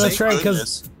thank he's Yeah, thank that's right, 'cause-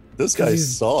 goodness. This guy he's-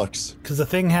 sucks. Because the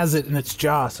thing has it in its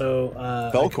jaw, so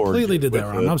I Velcro completely did that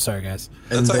with wrong. it. I'm sorry, guys.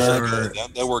 and That's they're, actually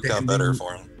good. That worked out better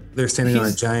for him. they're standing on a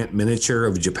He's- giant miniature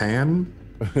of Japan.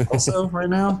 Also, right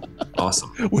now,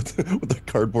 awesome. with the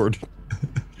cardboard.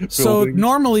 So building.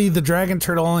 normally the Dragon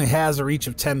Turtle only has a reach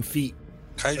of 10 feet.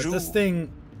 But Kaiju. this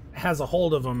thing has a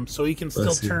hold of him, so he can still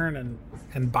Bless you. turn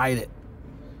and bite it.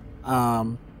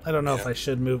 I don't know if I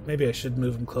should move. Maybe I should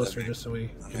move him closer just so we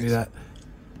can do that.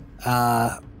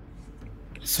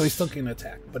 So he still can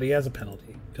attack, but he has a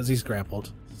penalty because he's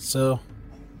grappled. So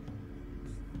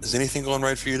Is anything going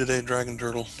right for you today, Dragon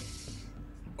Turtle?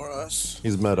 or us.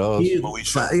 He's met us. Well, we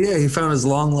should. Yeah, he found his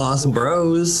long lost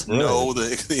bros. No,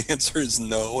 the answer is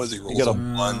no as he rolls got a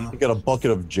a- one. He got a bucket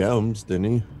of gems, didn't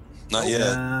he? Not yet.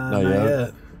 not yet.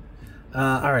 yet.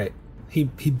 All right, he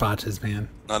botches, man.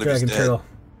 Not if he's Dragon dead. Turtle.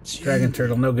 Dragon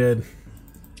Turtle, no good.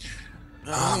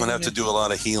 I'm gonna have to do a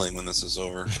lot of healing when this is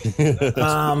over.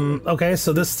 Okay,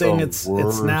 so this thing The it's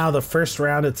worst. now the first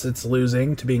round it's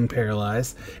losing to being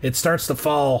paralyzed. It starts to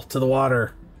fall to the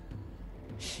water.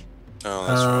 Oh,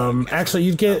 that's right. Actually,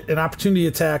 you'd get an opportunity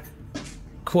attack,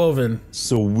 Quoven.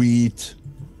 Sweet.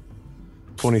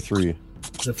 23.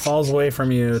 It falls away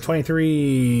from you.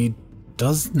 23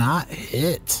 does not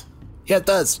hit. Yeah, it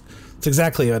does. It's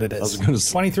exactly what it was is. gonna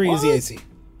say- 23 is the AC.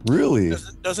 Really?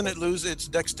 Doesn't it lose its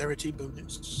dexterity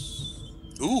bonus?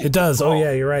 Ooh, It does. Oh good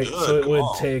yeah, you're right. Good So it would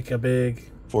call. take a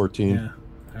big. 14. Yeah.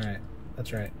 All right.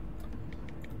 That's right.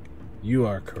 You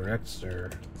are correct, sir.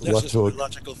 That's Left just my hook.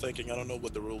 logical thinking. I don't know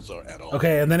what the rules are at all.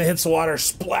 Okay, and then it hits the water.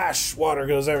 Splash! Water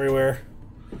goes everywhere.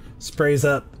 Sprays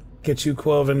up. Gets you,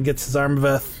 Quoven. Gets his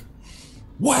Armaveth.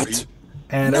 What?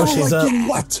 And Oshi's up.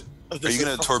 What? Are you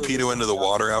gonna torpedo into the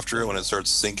water after it when it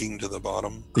starts sinking to the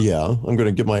bottom? Yeah, I'm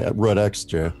gonna get my red X,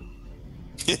 Jay.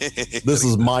 This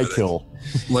is my kill.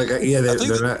 Like, yeah, I think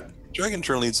they're that- not. Dragon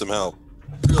Turtle needs some help.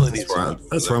 Really needs some help.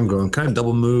 That's where I'm going. Kind of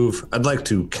double move. I'd like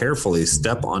to carefully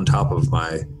step on top of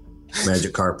my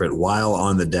magic carpet while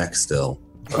on the deck still.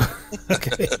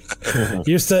 Okay.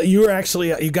 You were actually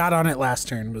you got on it last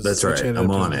turn. Was That's what right. you ended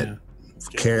I'm up on doing,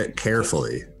 it.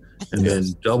 Carefully. And then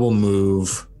double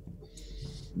move,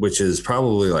 which is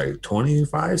probably like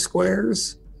 25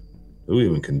 squares. Who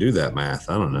even can do that math?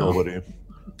 I don't know. Nobody.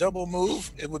 Double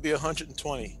move, it would be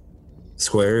 120.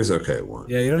 Squares? Okay, one.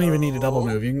 Yeah, you don't even need a double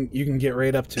move. You can get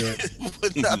right up to it.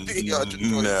 Would not be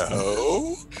 120.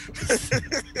 No.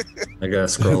 I gotta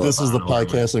scroll This up. is the I don't know where my-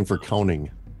 podcasting for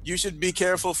counting. You should be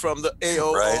careful from the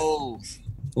AOO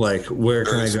Like, where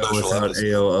can Very I go special without episode.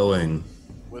 AOOing,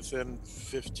 within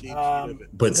 15 feet of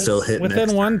it. but still hit Within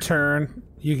next one turn,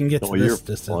 you can get Oh, to you're this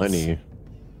distance plenty.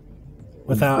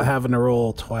 without having to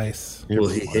roll twice. Will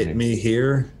he hit me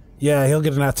here? Yeah, he'll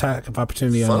get an attack of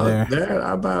opportunity Fuck on there. that.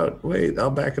 How about, wait,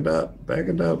 I'll back it up. Back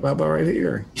it up. How about right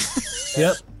here?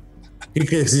 Yep.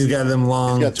 Because he's got them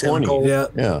long. He's got 20. tentacles. Yeah.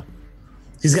 Yeah,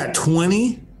 He's got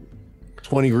 20?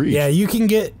 20 reach. Yeah, you can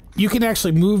get you can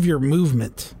actually move your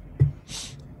movement.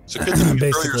 So good thing you throw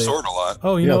your Basically. sword a lot.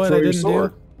 Oh, you know what throw I your didn't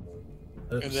sword.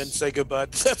 do? And then say goodbye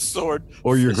to that sword.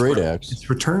 Or your great axe. It's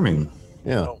returning.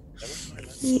 Yeah. Oh, never mind.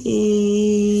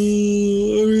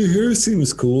 Here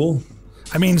seems cool.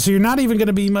 I mean, so you're not even going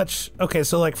to be much. Okay,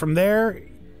 so like from there,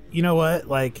 you know what?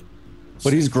 Like,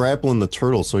 But he's grappling the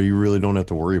turtle, so you really don't have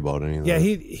to worry about anything. yeah,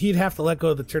 he'd have to let go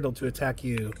of the turtle to attack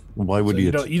you. Why would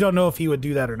So he? you don't know if he would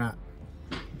do that or not.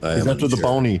 He's after the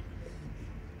bounty.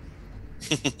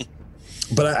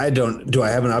 But I don't. Do I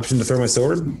have an option to throw my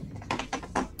sword?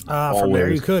 From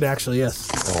there, you could actually, yes.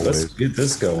 Let's Always. get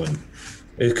this going.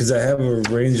 Because I have a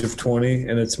range of 20,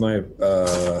 and it's my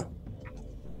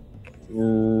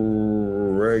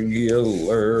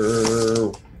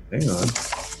regular. Hang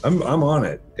on, I'm on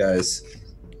it, guys.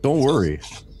 Don't worry.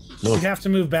 No, You'd have to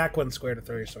move back 1 square to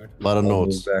throw your sword. a lot of I'll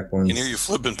notes. move back one. Can hear you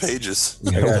flipping pages.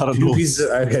 I A lot got, of two notes.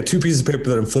 pieces, I got 2 pieces of paper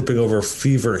that I'm flipping over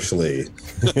feverishly.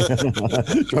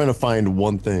 Trying to find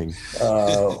one thing.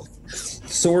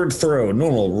 Sword throw,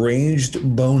 normal, ranged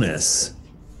bonus.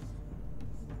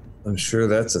 I'm sure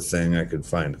that's a thing I could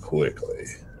find quickly.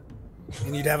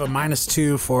 And you'd have a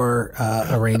 -2 for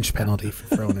a range penalty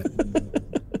for throwing it.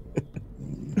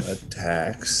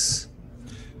 Attacks,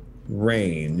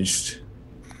 ranged.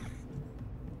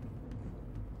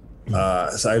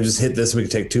 So I just hit this. And we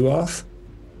can take 2 off.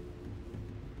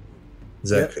 Is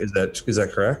that is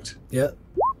that correct? Yep.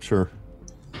 Sure.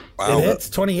 Wow. It hits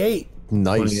 28.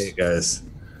 Nice. 28 guys.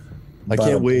 I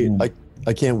can't wait. Boom.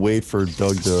 I can't wait for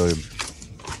Doug to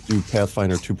do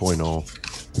Pathfinder 2.0.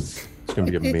 It's gonna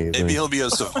be amazing. Maybe he'll be a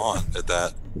savant at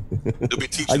that. He'll be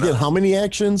teaching I get us. how many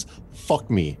actions? Fuck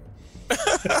me. Is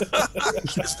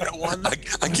that one?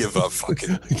 I give up. Fuck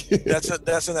it.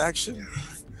 That's an action.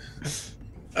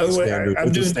 Oh wait, Standard. I'm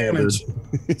It's a doing standard. damage.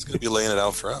 It's gonna be laying it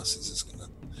out for us. It's just gonna.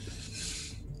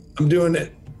 I'm doing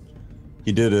it.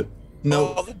 He did it. No,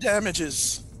 All the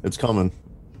damages. It's coming.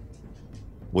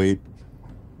 Wait.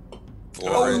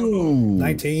 All right. Ooh,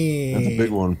 19. that's a big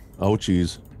one.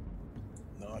 Ouchies.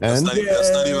 No, That's And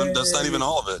not even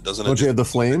all of it, doesn't it? don't you have the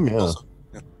flame? Yeah. Also-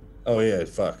 oh yeah,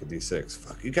 fuck a D6.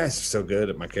 Fuck, you guys are so good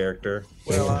at my character.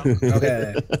 well,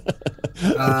 Okay.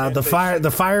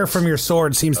 The fire from your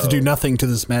sword seems to do nothing to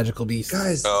this magical beast.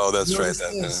 Guys, Oh, that's right. notice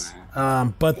That,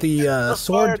 this. But the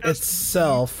sword does-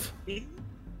 itself,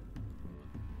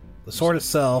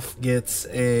 gets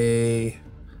a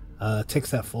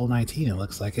takes that full 19. It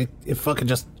looks like it fucking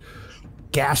just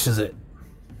gashes it.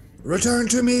 Return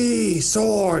to me,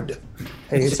 sword.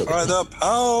 Hey, it's by the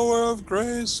power of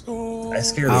Grayskull. I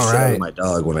scare the All shit out right. of my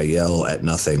dog when I yell at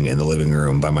nothing in the living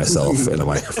room by myself in a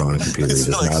microphone and computer. Is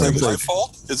He it does like, not is it understand. my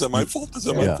fault? Is it my fault? Is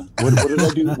it my Yeah. fault? What did I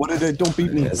do? What did I? Don't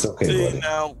beat me. It's okay, see, buddy.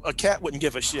 now a cat wouldn't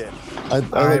give a shit. I All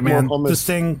right, like man. more hummus. This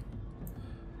thing,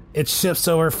 it shifts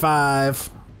over 5.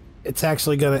 It's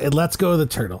actually it lets go of the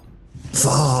turtle.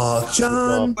 Fuck,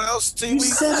 John. Well, see, You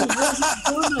said it wasn't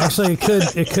done. Actually,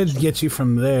 it could get you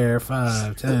from there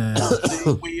 5, 10.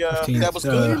 we 15, that was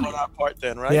good on our part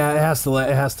then, right? Yeah, it has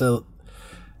to.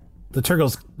 The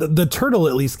turtle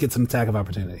at least gets an attack of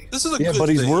opportunity. This is a Yeah, good but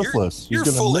he's thing. worthless. You're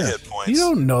He's gonna full of miss. hit points. You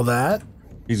don't know that.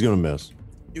 He's gonna miss.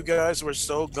 You guys were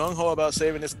so gung ho about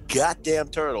saving this goddamn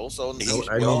turtle, so No,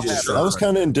 I we all need you have to it. I was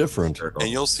kind of indifferent. and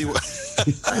you'll see what.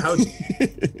 How-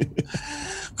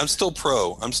 I'm still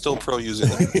pro. I'm still pro using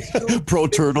that. Pro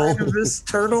turtle. this I'm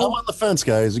turtle? on the fence,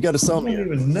 guys. You got to I sell don't me.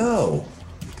 even know.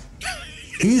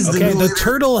 He's Okay, the the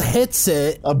turtle hits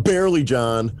it. Barely,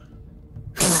 John.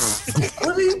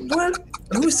 What?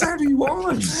 Whose side are you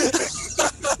on?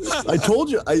 I told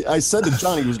you. I said to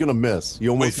Johnny he was gonna miss. You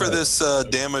almost Wait for had it. this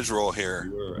damage roll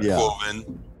here, Yeah.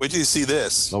 Quoven. Wait till you see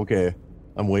this. Okay.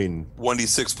 I'm waiting.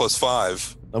 1d6 plus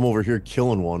 5. I'm over here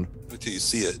killing one. Wait till you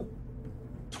see it.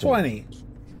 20.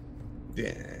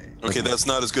 Okay, that's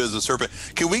not as good as the serpent.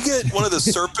 Can we get one of the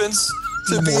serpents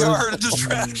to be our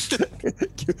distraction?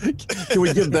 Can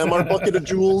we give them our bucket of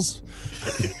jewels?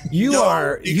 You No,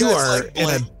 are you guys like in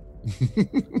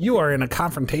blank. you are in a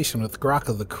confrontation with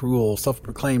Graka the Cruel,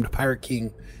 self-proclaimed pirate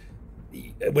king,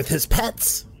 with his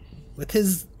pets, with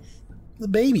the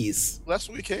babies. That's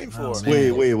what we came for. Oh,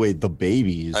 man. Wait. The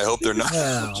babies. I hope they're not.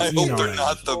 Well, I you hope know they're what I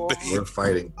not the We're baby.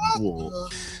 fighting. Cool.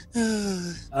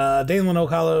 Dalen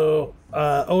Okalo.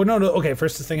 Oh no. Okay,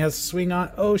 first this thing has to swing on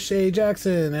O'Shea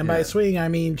Jackson, and by Yeah. swing I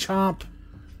mean chomp.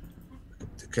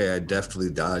 Okay, I definitely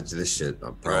dodged this shit.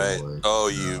 Right. Probably. Oh,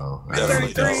 you No,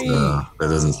 definitely Thirty-three. don't. that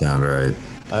doesn't sound right.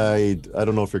 I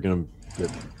don't know if you're gonna.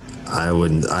 I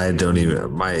wouldn't. I don't even.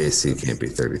 My AC can't be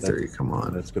 33. Come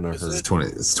on. That's gonna Is hurt. It's 20.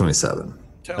 It's 27.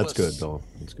 Tell That's us, good though.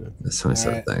 That's good. It's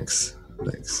 27. Alright. Thanks.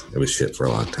 It was shit for a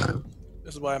long time.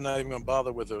 This is why I'm not even going to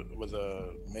bother with a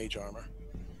mage armor.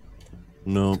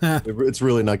 No, it's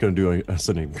really not going to do us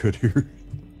any good here.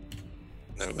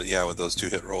 No, but yeah, with those 2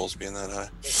 hit rolls being that high.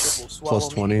 Plus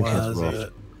 20. That's Was rough.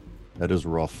 it? That is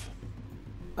rough.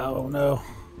 Oh no.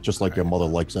 Just like your mother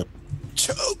likes it.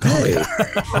 Choke. Hey.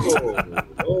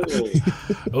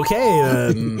 Okay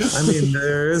then. I mean,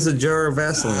 there is a jar of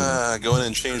Vaseline. Go in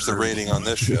and change the rating on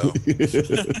this show.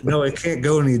 No, it can't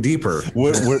go any deeper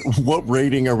What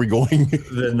rating are we going?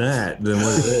 than that. Than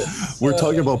what it is. We're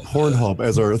talking about Pornhub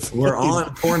as our. We're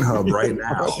on Pornhub right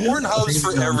now. Pornhub's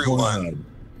for It's on everyone. Pornhub.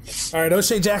 All right,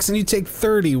 O'Shea Jackson, you take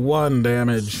 31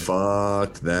 damage.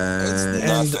 Fuck that.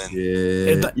 That's nothing.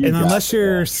 And, Yeah. and unless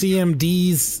your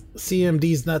CMD's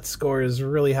nut score is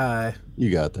really high.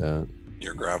 You got that.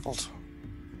 You're grappled.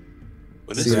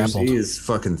 What is Grappled. CMD is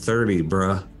fucking 30,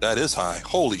 bruh. That is high.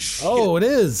 Holy shit. Oh, it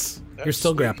is. You're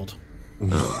still sweet. grappled.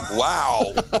 Wow.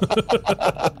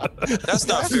 That's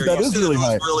not fair. That You is said really it was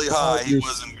high. really high. He You're-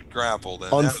 wasn't grappled.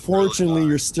 and that was Unfortunately, really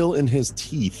you're high. still in his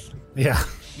teeth. Yeah,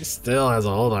 he still has a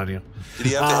hold on you. Did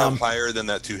he have to have higher than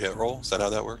that 2 hit roll? Is that how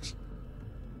that works?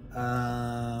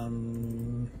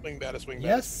 Swing batter, swing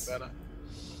batter. Yes. swing batter.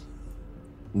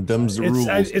 Them's the rules.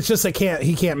 It's just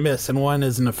he can't miss, and 1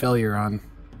 isn't a failure on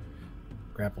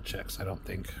grapple checks. I don't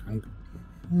think.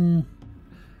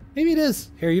 Maybe it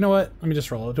is. Here, you know what? Let me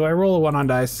just roll it. Do I roll a 1 on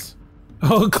dice?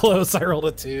 Oh, close. I rolled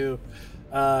a 2.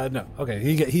 No. Okay,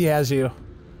 he has you.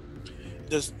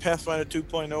 Does Pathfinder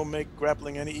 2.0 make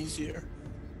grappling any easier?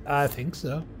 I think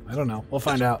so. I don't know. We'll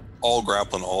find out. All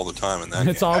grappling all the time in that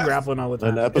It's game. all grappling all the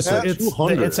time. An episode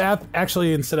 200. It's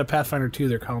actually, instead of Pathfinder 2,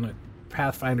 they're calling it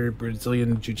Pathfinder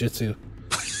Brazilian Jiu-Jitsu.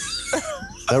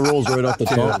 That rolls right off the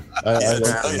tongue. I like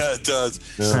that. Yeah, it does.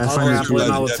 Yeah. Pathfinder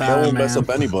grappling all the 2, That time, won't mess man. up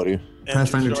anybody. And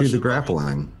Pathfinder 2, the Josh-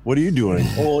 grappling. What are you doing?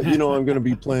 Well, you know I'm going to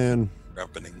be playing.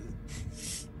 Grappling.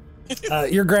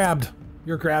 You're grabbed.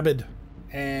 You're grabbed.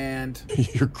 And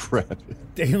You're grabbed.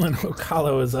 Dalen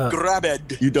Okalo is up. Grab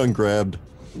it. You done grabbed.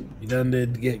 You done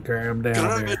did get grabbed down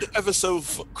Grab there. it ever so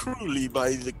cruelly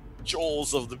by the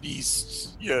jaws of the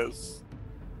beasts. Yes.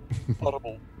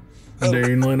 Horrible.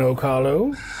 Dalen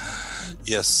Okalo.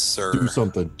 Yes, sir. Do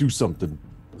something. Do something.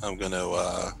 I'm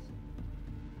gonna.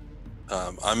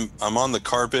 I'm on the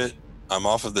carpet. I'm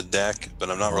off of the deck, but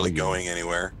I'm not really going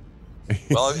anywhere.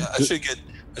 Well, I should get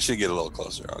a little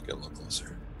closer. I'll get a little closer.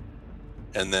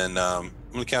 And then I'm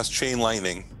gonna cast Chain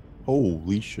Lightning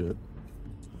Holy shit.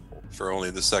 for only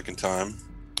the 2nd time.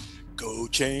 Go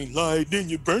chain lightning,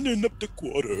 you're burning up the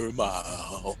 1/4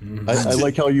 mile. I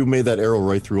like how you made that arrow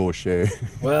right through O'Shea.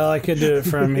 Well, I could do it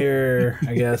from here,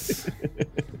 I guess.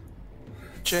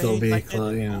 Still be,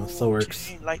 lightning, you know, still works.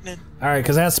 chain lightning. All right,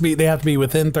 because they have to be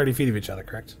within 30 feet of each other,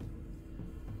 correct?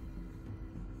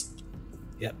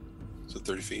 Yep. So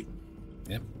 30 feet.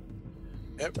 Yep.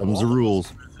 Yep, Them's the all rules.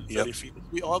 30 Yep. feet.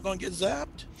 We all gonna get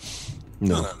zapped?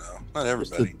 No, No. not Just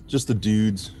everybody. just the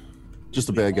dudes. Just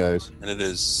the bad guys. And it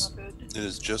is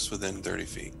just within 30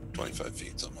 feet, 25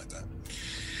 feet, something like that.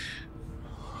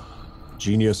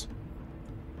 Genius.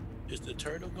 Is the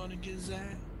turtle gonna get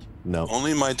zapped? No.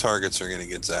 Only my targets are going to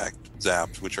get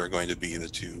zapped, which are going to be the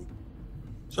 2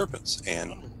 serpents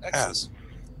and Has.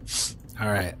 All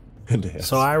right. And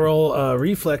So I roll a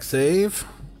reflex save.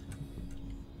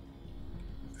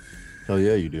 Hell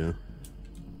yeah, you do.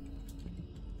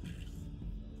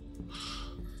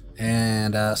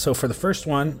 And so for the first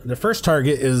one, the first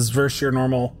target is versus your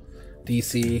normal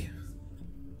DC.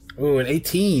 Ooh, an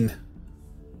 18.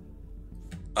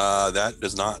 That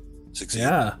does not succeed.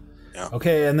 Yeah. Yeah.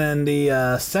 Okay, and then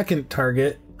the second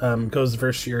target goes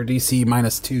versus your DC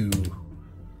 -2.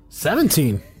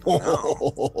 17.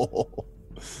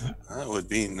 That would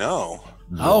be no.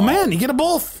 Oh man, you get a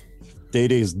both. Day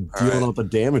Day's dealing right. out the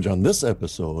damage on this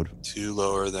episode. 2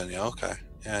 lower than yeah. Okay.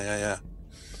 Yeah.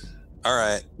 All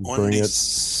right. Bring it.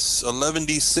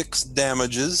 11d6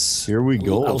 damages. Here we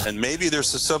go. And maybe they're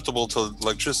susceptible to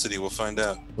electricity. We'll find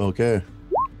out. Okay.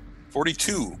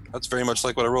 42. That's very much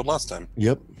like what I rolled last time.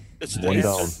 Yep. It's One the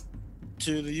down. answer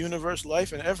to the universe,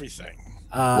 life, and everything.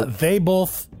 They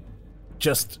both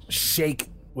just shake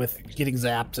with getting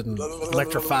zapped and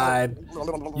electrified.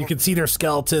 You can see their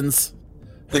skeletons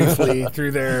briefly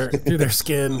through their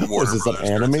skin. What is this, an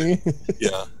anime?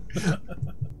 Yeah.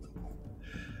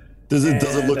 Does it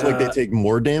look like they And, take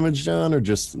more damage, John, or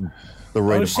just the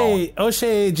right amount?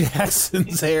 O'Shea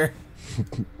Jackson's hair.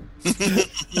 He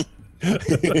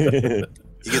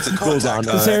gets a Goes on.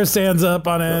 contact His eye. hair stands up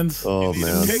on end. Oh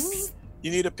man,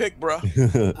 You need a pick, bro.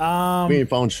 we ain't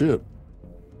found shit.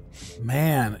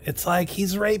 Man, it's like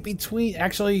he's right between.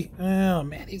 Actually, oh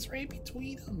man, he's right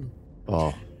between them.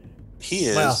 Oh, He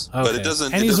is, Well, but okay. it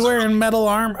doesn't. And it he's doesn't wearing metal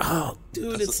armor. Oh,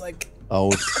 dude, it's like. Oh,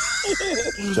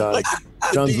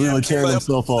 John's really tearing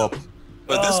himself up.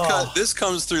 But this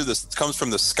comes from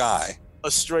the sky,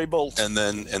 A stray bolt. and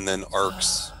then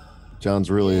arcs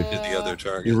John's really, to the other he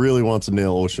target. really wants to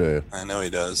nail O'Shea. I know he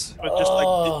does. But just like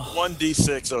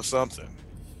 1d6 or something.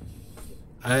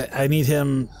 I need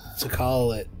him to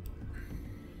call it.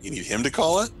 You need him to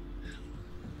call it.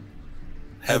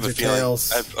 Heads Have a or feeling.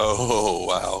 tails. Oh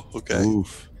wow. Okay.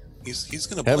 Oof. He's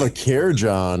gonna Have a blink. care,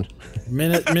 John.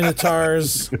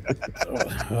 Minotaurs.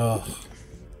 Oh,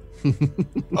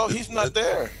 Oh, he's not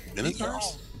there.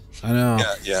 Minotaurs? I know.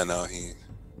 Yeah. No,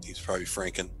 he's probably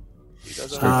franking. He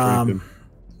doesn't.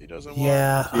 He doesn't want.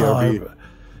 Yeah. BRB.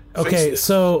 Okay, Face it.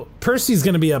 so Percy's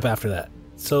going to be up after that.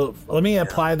 So let me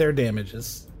apply their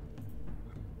damages.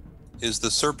 Is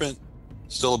the serpent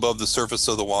still above the surface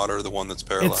of the water? The one that's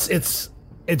paralyzed.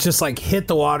 It's just like hit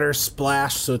the water,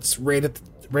 splash, so it's right at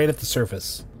the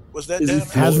surface. Was that Is he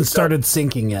damage? Hasn't started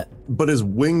sinking yet. But his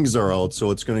wings are out,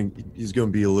 so he's gonna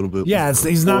be a little bit. Yeah,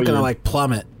 he's not going to buoyant. like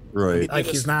plummet. Right. Like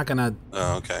he's not going to.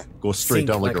 Oh, okay. Go straight sink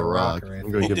down like a rock. or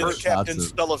I'm gonna He get did my a shots Captain in.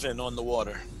 Sullivan on the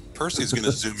water. Percy's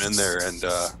gonna zoom in there and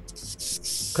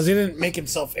Because he didn't make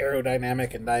himself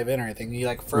aerodynamic and dive in or anything. He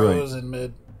like froze in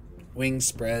mid, wings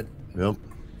spread. Yep.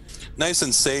 nice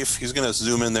and safe. He's gonna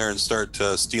zoom in there and start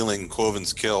stealing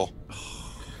Quoven's kill.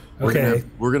 Okay.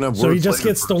 We're gonna have So he words just later,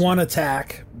 gets the Percy. one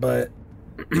attack, but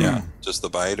Yeah, just the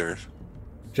bite or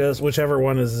just whichever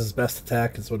one is his best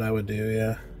attack is what I would do.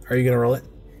 Yeah. Are you gonna roll it?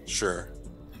 sure.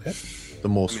 The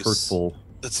most Let me hurtful.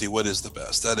 Let's see, what is the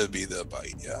best? That'd be the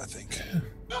bite. Yeah, I think.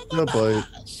 Yeah, bite.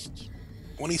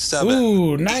 27.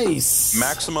 Ooh, nice.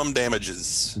 Maximum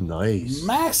damages. Nice.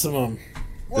 Maximum.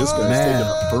 This guy's Man.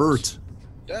 taking a Burt.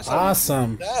 That's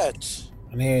Awesome. That.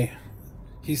 And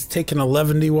he's taking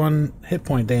 11d1 hit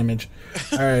point damage.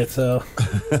 All right, so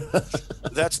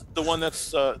That's the one.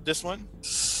 That's this one.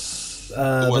 this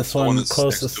the one that's next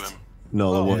closest. to him.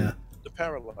 No, the Oh, one Yeah. The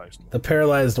paralyzed one. The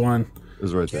paralyzed one.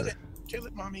 is right Kill there. it. Kill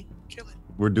it, mommy. Kill it.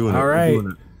 We're doing All it. We're right.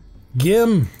 doing it.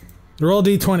 Gim. Roll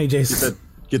d20, Jason.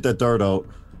 Get that dart out.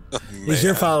 He's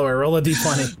your follower. Roll a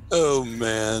d20. Oh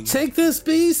man. Take this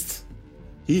beast.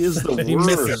 He is the He worst.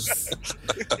 misses.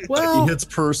 He Well, hits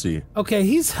Percy. okay,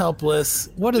 he's helpless.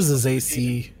 What is his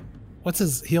AC? What's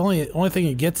his? He only thing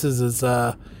he gets is his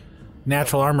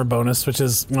natural armor bonus, which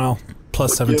is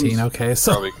plus 17. Gim's- Okay,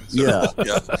 so Probably. Yeah.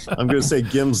 Yeah. I'm gonna say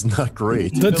Gim's not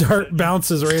great. the dart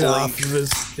bounces right Clink. off of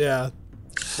his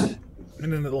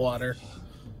and into the water.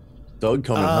 Doug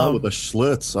coming out with a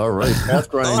Schlitz. All right,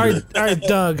 Pathfinder. All right,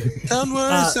 Doug. Don't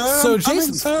worry, sir. So I'm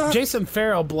coming, sir. Jason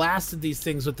Farrell blasted these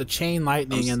things with the chain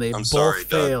lightning, and they I'm both sorry, Doug.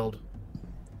 failed.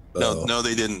 No,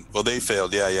 they didn't. Well, they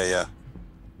failed. Yeah.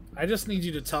 I just need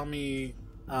you to tell me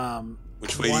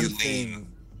Which way do one you thing.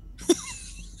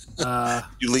 lean?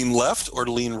 You lean left or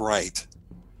lean right?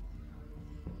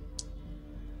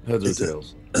 Heads or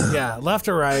tails? Yeah, left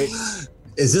or right.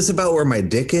 Is this about where my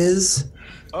dick is?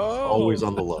 Oh. Always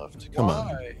on the left. Come on.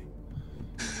 why?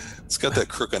 It's got that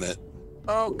crook in it.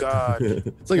 Oh God.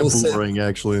 It's like a Well, say- boomerang,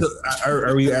 actually.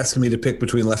 Are you asking me to pick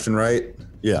between left and right?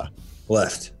 Yeah.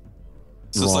 Left.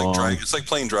 It's just like Wrong. it's like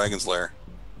playing Dragon's Lair.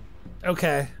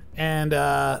 Okay, and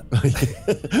The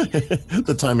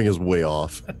timing is way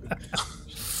off.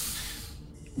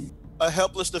 A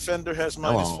helpless defender has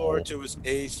 -4 Oh. to his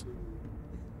AC.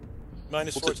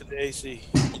 -4 to the AC.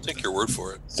 We'll take your word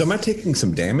for it. So am I taking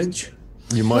some damage?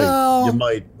 You might. Well, you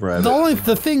might, Brad.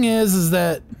 the thing is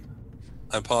that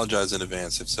I apologize in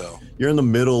advance if so. You're in the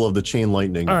middle of the chain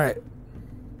lightning. all right.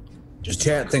 Just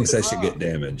chat thinks I should get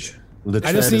damage. The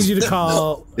I just chat need is- you to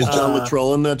call. Is John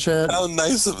Luttrell in that chat? How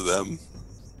nice of them.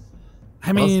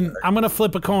 I mean, I'm gonna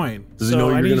flip a coin. Does he so know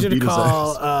I you're need gonna you to beat his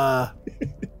call.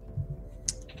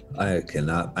 I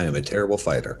cannot. I am a terrible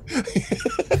fighter.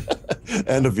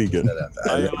 And a vegan.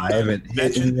 I haven't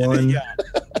hit anyone. I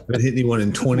haven't hit anyone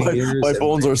in 20 years. My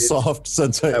bones are It- soft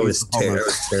since I I was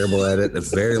terrible at it.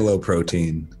 Very low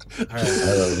protein. I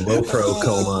have a low pro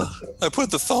coma. I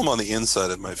put the thumb on the inside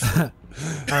of my foot.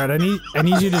 All right, I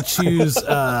need you to choose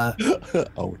Oh,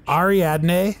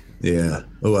 Ariadne. Yeah.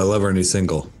 Oh, I love our new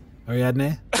single.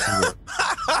 Ariadne.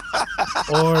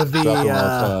 Or the drop him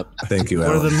off top. Thank you,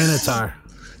 or the Alan. Minotaur.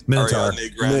 Minotaur.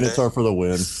 Ariadne Grande. Minotaur for the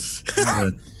win.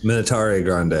 Minotaur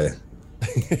Grande.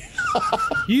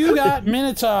 You got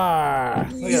Minotaur.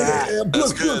 Look at that.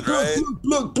 That's good, right?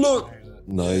 Look.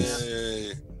 Nice.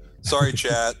 Yay. Sorry,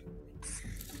 chat. Sorry,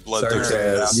 Bloodthirsty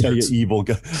Chad. bastard. Yeah, you evil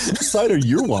guy. What side are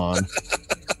you on?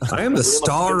 I am the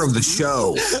star of the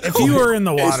show. If you were in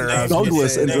the water, I was gonna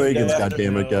Douglas say and that. Dragons,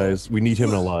 goddammit, guys. We need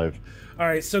him alive. All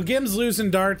right, so Gim's losing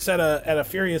darts at a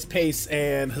furious pace,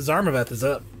 and Hazarmaveth is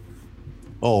up.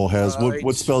 Oh, Has, Right.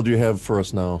 what spell do you have for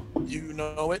us now? You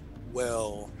know it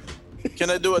well. Can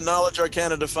I do a knowledge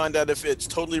arcana to find out if it's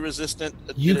totally resistant?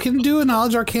 You can do a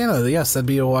knowledge arcana. Yes, that'd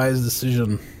be a wise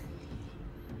decision.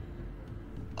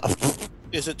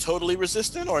 Is it totally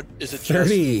resistant, or is it just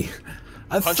 30.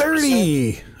 A 100%?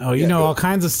 30. Oh, you Yeah, know go. all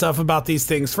kinds of stuff about these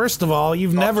things. First of all,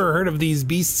 you've never heard of these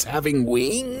beasts having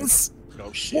wings?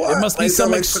 No shit. It must be They some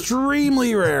sound like-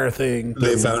 extremely rare thing.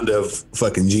 They found a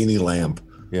fucking genie lamp.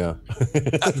 Yeah.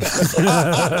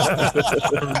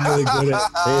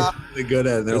 Really good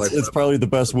at it. They're like, It's probably the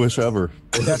best wish ever.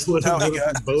 That's how he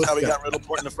got. That's how he got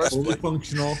Riddleport in the first fully place.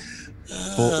 functional.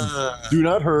 Do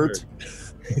not hurt.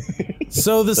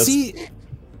 So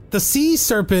the sea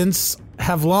serpents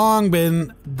have long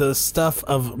been the stuff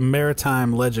of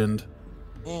maritime legend,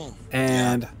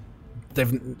 and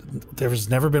there's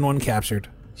never been one captured.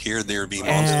 Here there be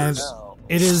And monsters.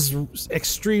 it is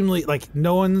extremely like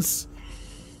no one's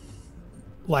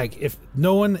like if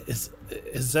no one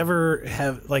has ever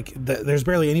have like there's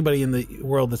barely anybody in the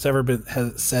world that's ever been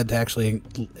has said to actually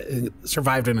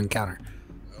survived an encounter.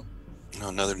 Oh,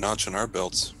 another notch on our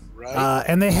belts. Right.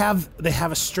 And they have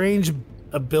a strange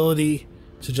ability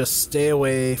to just stay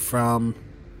away from.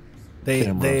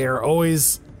 They are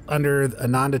always under a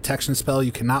non-detection spell.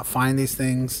 You cannot find these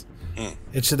things.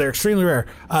 They're extremely rare.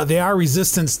 They are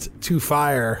resistant to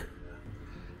fire,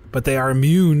 but they are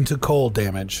immune to cold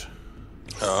damage.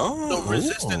 Oh, So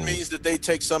resistant means that they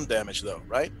take some damage, though,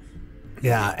 right?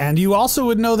 Yeah, and you also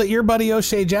would know that your buddy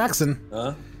O'Shea Jackson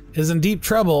is in deep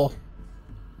trouble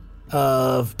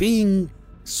of being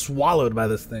swallowed by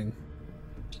this thing.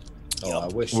 Oh, I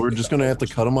wish. We're just gonna have to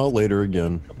cut him out later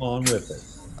again. Come on with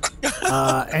it.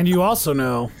 And you also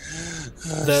know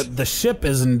that the ship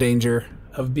is in danger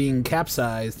of being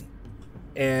capsized.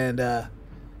 And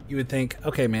you would think,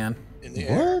 okay, man, In the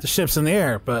air. the ship's in the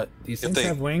air, but these things they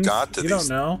have wings. got to You these- don't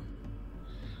know.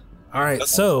 All right,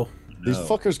 so These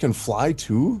fuckers can fly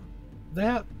too?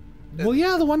 that. Well,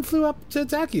 yeah, the one flew up to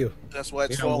attack you. That's why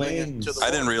it's Yeah, falling wings. into the I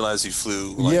water. didn't realize he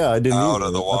flew like, Yeah, I didn't out either.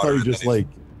 of the I water. thought he and just then he like,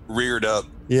 reared up.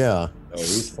 yeah. Oh,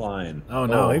 he's flying. Oh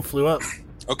no, he flew up.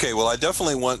 Okay, well, I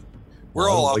definitely want. We're Well,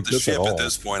 I all don't off like the this at ship all. at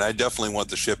this point. I definitely want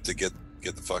the ship to get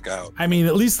the fuck out. I mean,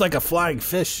 at least like a flying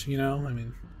fish, you know. I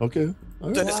mean, Okay. All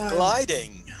right. Then it's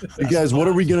gliding. You guys, what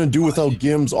are we gonna do without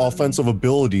Gim's offensive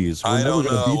abilities? We're I never don't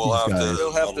gonna know. beat We'll these have guys. to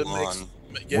We'll have to hold mix. on.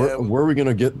 Yeah, Where are we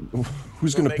gonna get?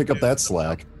 Who's gonna make pick up do. that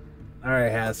slack? all right,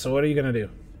 Haz. So what are you gonna do?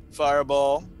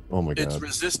 fireball. Oh my It's god.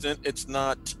 resistant. It's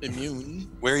not immune.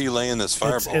 Where are you laying this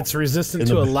fireball? It's resistant In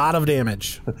to the- a lot of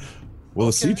damage. Well,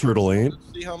 a sea turtle ain't.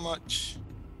 Let's see how much.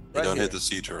 Hey, Right don't here. hit the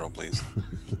sea turtle, please.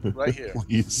 Right here.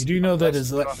 You Please. do know that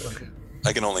is. All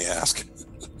I can only ask.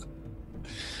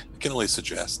 I can only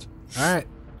suggest. right.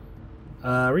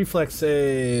 Reflex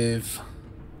save.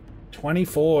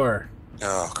 24.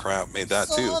 Oh crap! Made that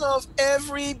too. Son of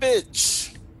every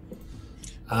bitch.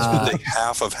 Take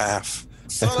half of half.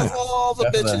 Son of all the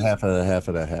Half of that, bitches. half of that, half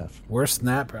of that, half. Worse than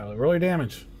that, probably. Roll your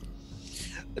damage.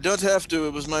 I don't have to.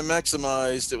 It was my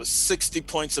maximized. It was 60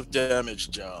 points of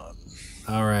damage, John.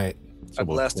 All right. I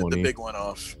about blasted 20. the big one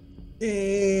off.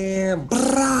 Damn,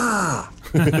 brah.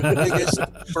 Biggest,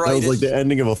 That was brightest like the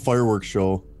ending of a fireworks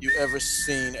show. you ever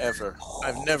seen ever.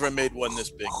 I've never made one this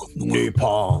big before.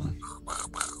 Napalm.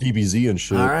 DBZ and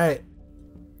shit. All right.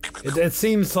 It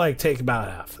seems like take about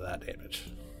half of that damage.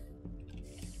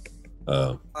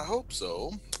 I hope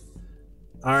so.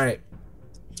 All right.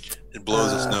 It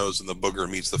blows its nose, and the booger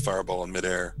meets the fireball in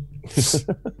midair.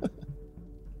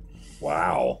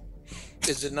 Wow.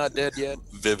 Is it not dead yet?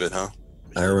 Vivid, huh?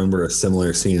 I remember a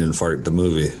similar scene in Fart the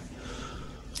movie.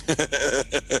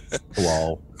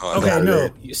 Wow. Oh, Okay, got no.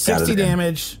 it. 60 Got it.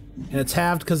 damage, and it's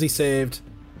halved because he saved.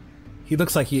 He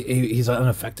looks like he's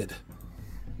unaffected.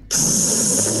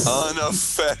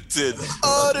 Unaffected.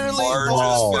 Utterly Largest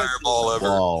Wow. fireball ever.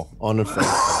 Wow. Unaffected.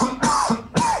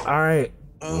 All right.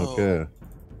 Oh, Okay.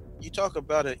 You talk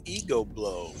about an ego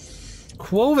blow.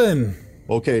 Quoven.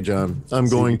 Okay, John. I'm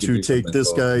So going you can to do take something this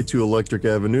cool. guy to Electric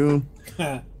Avenue.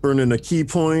 Burn in a key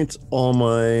point. All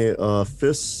my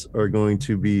fists are going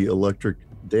to be electric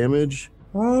damage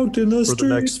Out in the for the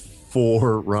next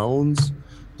 4 rounds.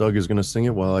 Doug is going to sing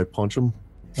it while I punch him.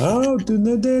 Out in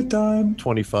the daytime.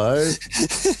 25,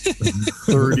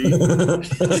 30,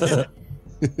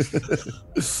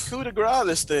 Coup de grace,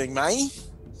 this thing, man.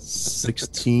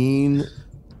 16,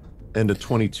 and a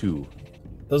 22.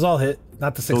 Those all hit.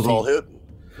 Not the 16. Those all hit?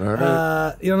 All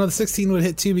right. You don't know the 16 would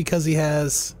hit too because he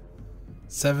has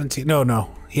 17. No.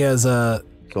 He has So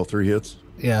 3 hits.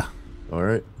 yeah. All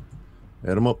right.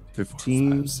 Add them up.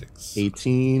 15, 5, 6.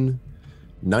 18,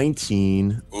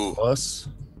 19 Ooh. plus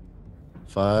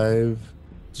 5,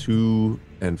 2,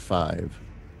 and 5.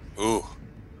 Ooh.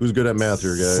 Who's good at math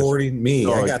here, guys? 40. Me.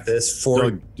 I Doug. got this. 40.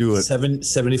 Doug, do it.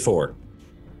 74.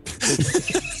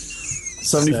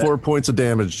 74 points of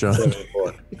damage, John.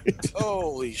 74.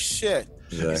 Holy shit.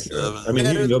 Exactly. I mean,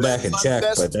 you can go back and check,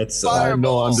 but that's No,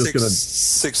 I'm just Six- gonna.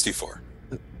 64.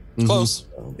 Mhm. Close.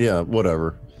 Yeah,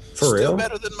 whatever. for Still real.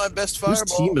 better than my best Whose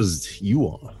fireball. team is you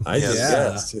on? I Yeah. just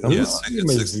guessed. I'm Whose not- team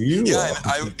is you?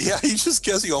 Yeah, he just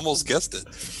guessed. He almost guessed it.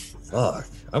 Fuck.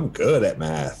 I'm good at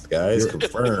math, guys.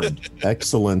 Confirmed.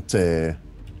 Excellent.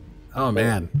 Oh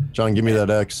man. John, give me that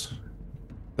X.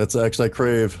 That's the X I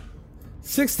crave.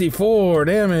 64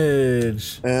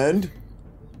 damage. And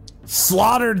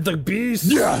Slaughtered the beast.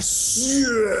 yes,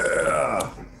 yeah.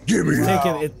 Give me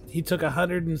that. He took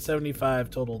 175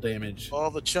 total damage. All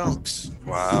the chunks.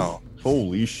 Wow.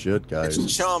 Holy shit, guys!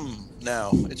 It's chum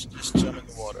now. It's just chum in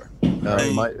the water.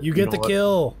 You get know the what?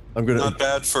 kill. I'm gonna. Not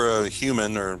bad for a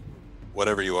human or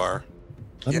whatever you are.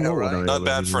 I don't know what I Not am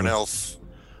bad for an anymore. elf.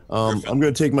 I'm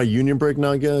gonna take my union break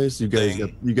now, guys. You guys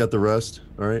Dang. got the rest.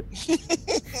 All right.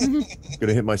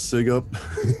 Gonna hit my sig up.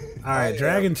 All right,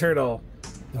 Dragon Turtle.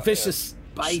 Vicious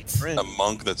bite. A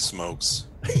monk that smokes.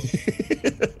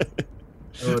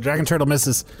 Oh, Dragon Turtle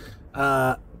misses.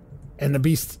 And the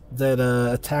beast that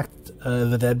attacked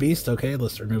the dead beast. Okay,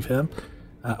 let's remove him.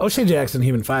 O'Shea Jackson,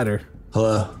 human fighter.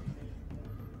 Hello.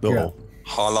 You're No. up.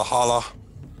 Holla holla.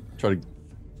 Try to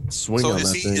swing So on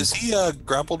is that he thing. is he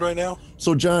grappled right now?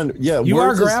 So John, yeah, You where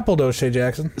are is his- grappled, O'Shea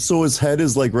Jackson. So his head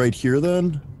is like right here,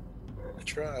 then. I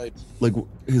tried. Like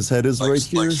his head is right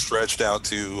here. Like stretched out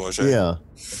to O'Shea. Yeah.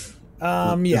 Is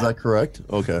Yeah. that correct?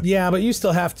 Okay. Yeah, but you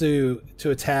still have to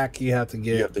attack. You have to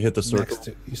get. You have to hit the circle. next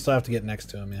to. You still have to get next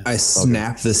to him. Yeah. I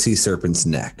snapped the sea serpent's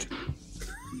neck.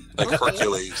 Like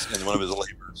Hercules in one of his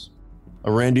labors.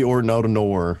 A Randy Orton out of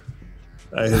nowhere.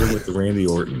 I hit him with the Randy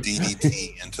Orton.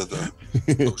 DDT into the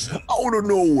ocean. Out of What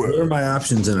nowhere. are my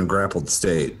options in a grappled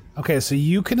state? Okay, so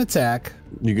you can attack,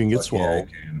 You can get swallowed.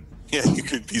 Yeah, you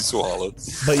could be swallowed.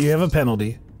 but you have a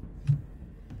penalty.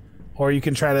 Or you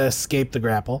can try to escape the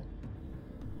grapple.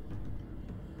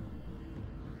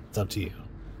 It's up to you.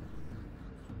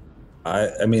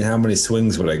 I mean, how many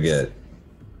swings would I get?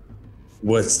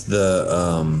 What's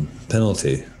the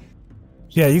penalty?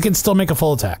 Yeah, you can still make a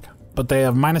full attack, but they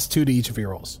have -2 to each of your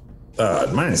rolls.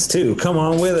 -2. Come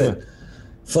on with it.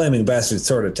 Flaming bastard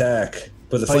sword attack.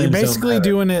 But the But you're flames don't basically matter.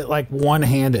 doing it like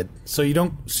one-handed, so you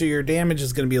don't. So your damage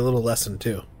is going to be a little less than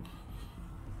 2,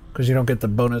 because you don't get the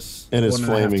bonus. And it's 1.5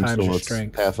 flaming, times so your it's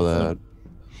strength. half of that.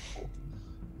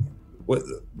 But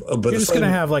You're the just going to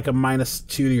flame- have like a -2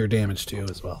 to your damage too,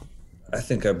 as well. I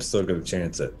think I'm still going to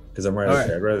chance it because I'm right. All Okay,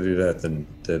 right. I'd rather do that than.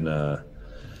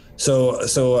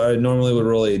 So I normally would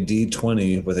roll a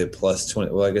d20 with a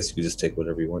 +20. Well, I guess you could just take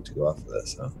whatever you want to go off of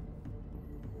this, huh?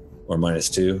 Or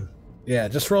 -2. Yeah,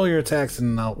 just roll your attacks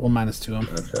and we'll -2 them.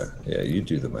 Okay. Yeah, you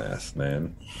do the math,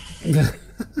 man.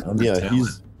 I'm Yeah, talented.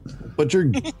 but you're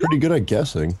pretty good at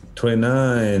guessing.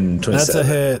 29, 27. That's a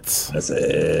hit. That's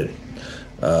it.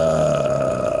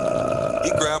 He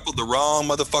grappled the wrong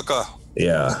motherfucker.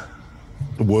 Yeah.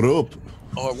 What up?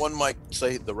 Or one might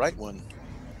say the right one.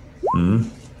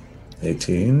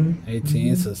 18.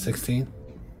 18, so 16.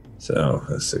 So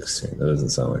that's 16. That doesn't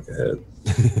sound like a hit.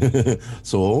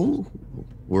 So,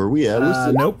 where are we at?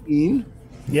 What's Nope. 16?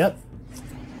 Yep.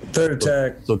 Third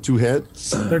attack. So 2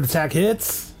 hits. Third attack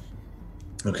hits.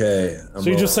 Okay. So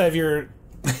you just have your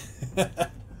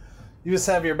you just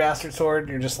have your bastard sword and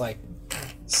you're just like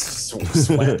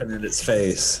slapping in its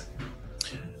face.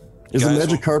 Is the Guys,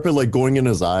 magic carpet like going in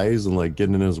his eyes and like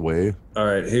getting in his way? All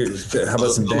right. Here. How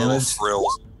about some A little damage?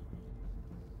 frills.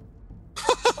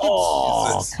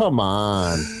 Oh, Jesus. come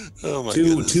on. Oh my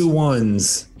Two goodness. 2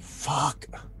 1s. Fuck.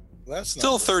 That's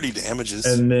Still not 30 damages.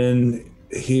 And then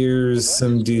here's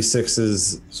some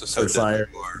d6s So for fire.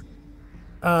 deadly you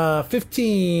are.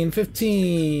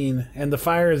 15, and the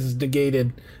fire is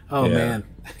negated. Oh Yeah. man.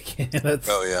 that's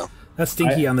Oh yeah. that's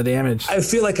stinky on the damage. I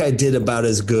feel like I did about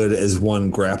as good as one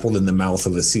grappled in the mouth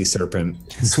of a sea serpent.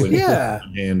 swinging Yeah.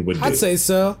 and would do. I'd say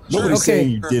so. Nobody's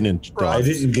saying Okay. you didn't. I Dog.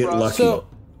 didn't get lucky.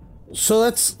 So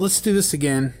let's do this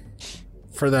again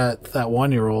for that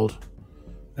 1-year-old.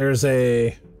 There's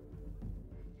a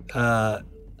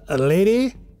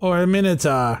lady or a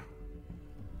minotaur.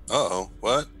 Uh-oh.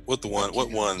 What? What the one? What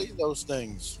You one? see those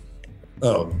things.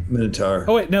 Oh, Minotaur.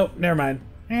 Oh wait, no, never mind.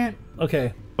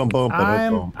 Okay. Bum, bum, ba, I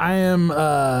bum. am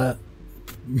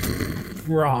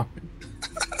wrong.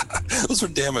 Those were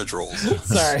damage rolls.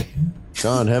 Sorry.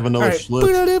 John, have another All right. schlitz.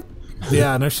 Boop-a-doop.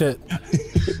 Yeah, no shit.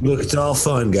 Look, it's all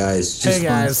fun, guys. Just Hey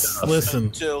fun guys, stuff. listen.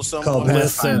 Until Call someone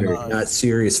Pathfinder, not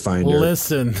Serious Finder.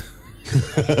 Listen.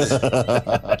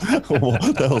 Well,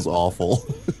 that was awful.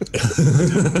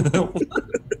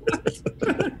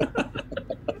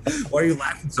 Why are you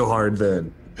laughing so hard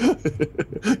then?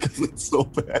 Because it's so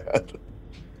bad.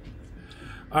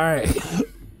 All right.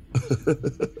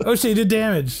 O'Shea, you did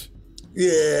damage,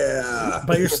 Yeah.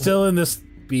 but you're still in this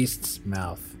beast's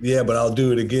mouth. Yeah, but I'll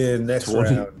do it again next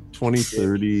 20, round.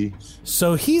 30.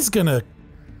 So he's gonna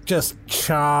just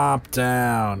chomp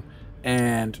down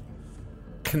and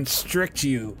constrict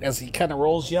you as he kind of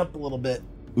rolls you up a little bit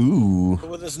Ooh.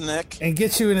 with his neck. and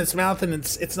gets you in its mouth. And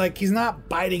it's like he's not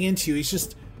biting into you.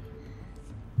 He's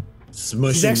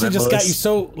Smushing actually my just got mush. you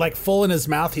so like full in his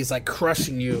mouth. He's like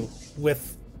crushing you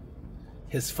with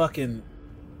his fucking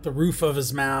the roof of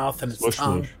his mouth and his Smush,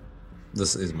 tongue. smush.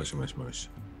 This is mush.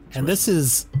 And this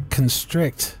is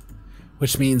constrict,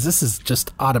 which means this is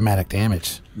just automatic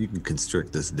damage. You can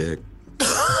constrict this dick.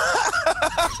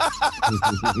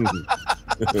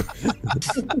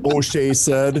 O'Shea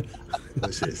said.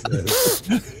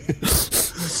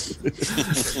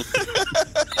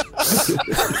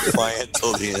 Quiet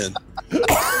till the end.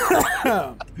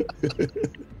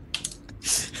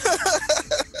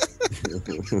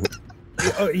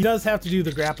 He does have to do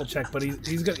the grapple check, but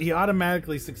he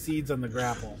automatically succeeds on the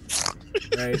grapple,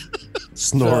 right?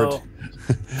 Snort. So,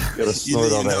 Gotta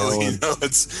snort on that you one. know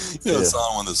it's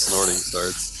on when the snorting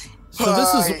starts.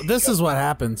 so this is what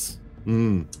happens.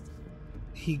 Mm.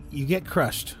 You get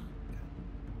crushed.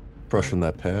 Crushing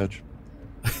that patch.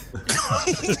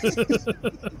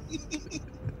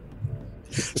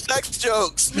 Sex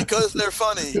jokes because they're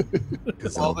funny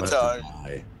all the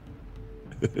time.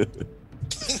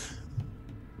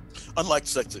 Unlike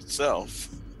sex itself,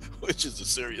 which is a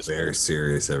serious. Very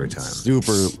serious every time.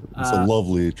 Super. It's a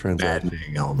lovely transaction.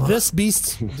 Maddening, Alma. This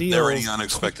beast Never deals any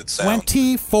unexpected sound.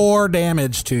 24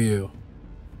 damage to you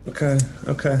Okay.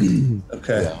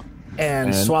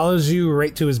 and swallows you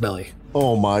right to his belly.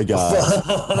 Oh my god.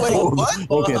 Wait,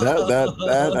 what? Okay,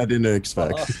 that I didn't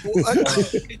expect.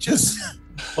 What? It just.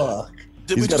 Fuck.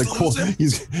 Did He's we got a just cool. lose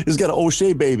him? He's got an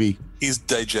O'Shea baby. He's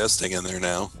digesting in there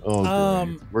now. Oh,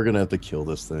 Um, great. We're gonna have to kill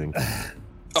this thing.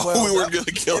 Oh, Well, we weren't going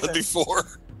to kill it before.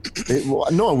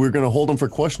 No, we were gonna hold him for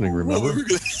questioning. Well, Remember? we were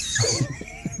gonna...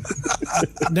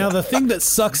 Now the thing that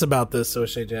sucks about this,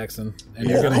 O'Shea Jackson, and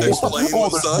you're gonna hate this. Explain Oh,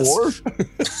 what's there's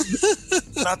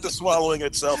us. more? Not the swallowing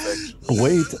itself. Actually.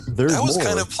 Wait, there's That was more.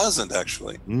 kind of pleasant,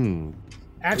 actually. Mm.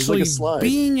 Actually, like a slide.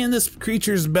 being in this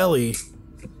creature's belly,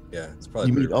 Yeah, it's probably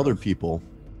You meet pretty other rough. people.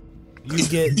 you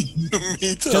get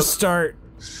Me too. just start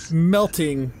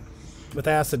melting with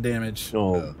acid damage.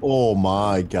 Oh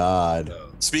my god.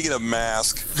 Speaking of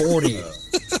mask, 40.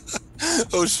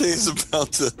 O'Shea's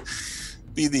about to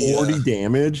be the 40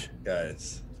 damage?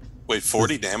 Guys, wait,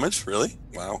 40 damage? Really?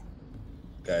 Wow.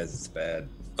 it's bad.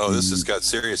 Oh, this just got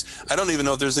serious. I don't even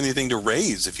know if there's anything to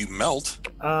raise if you melt.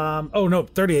 Oh no,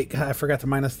 38. God, I forgot to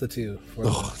minus the 2. For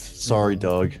Oh, sorry,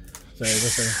 Doug.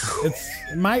 Sorry,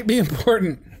 it might be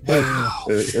important. But,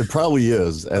 It probably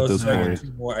is at this point.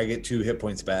 I get 2 hit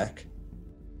points back.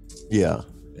 Yeah.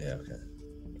 Yeah,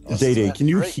 okay. Day, can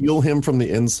you Great. heal him from the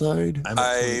inside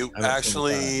I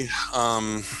actually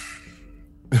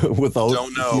without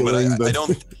don't know, but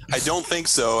healing I don't think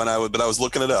so. And I was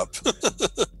looking it up.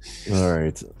 All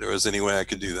right. If there was any way I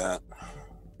could do that.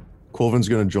 Quoven's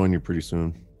gonna join you pretty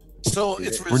soon. So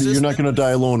it's You're resistant. not gonna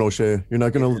die alone, O'Shea. You're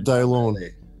not gonna die alone.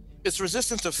 It's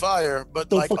resistant to fire, but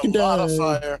Don't like a fucking lot of die.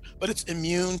 fire. But it's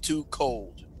immune to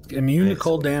cold. immune to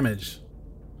cold damage.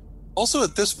 Also,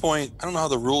 at this point, I don't know how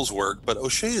the rules work, but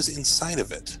O'Shea is inside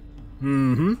of it.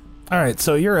 Mm-hmm. All right,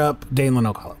 so you're up, Dalen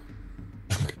O'Connell.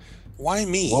 Why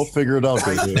me? Well, figure it out,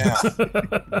 baby. Yeah.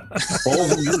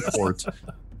 All in your court.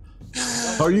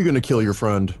 How are you gonna kill your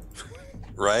friend?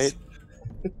 Right?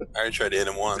 I already tried to hit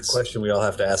him once. Question we all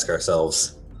have to ask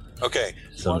ourselves. Okay.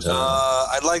 Sometime.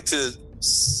 I'd like to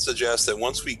suggest that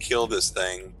once we kill this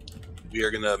thing, we are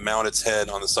going to mount its head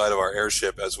on the side of our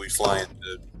airship as we fly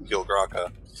into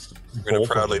Gilgraka. We're going to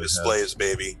proudly display his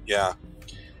baby. Yeah.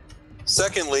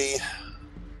 Secondly,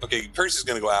 okay, Percy's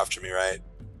going to go after me, right?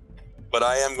 But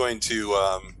I am going to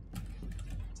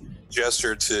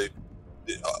gesture to,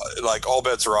 like, all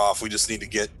bets are off. We need to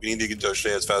get to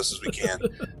O'Shea as fast as we can.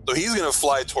 So he's going to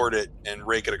fly toward it and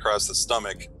rake it across the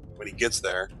stomach when he gets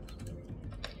there.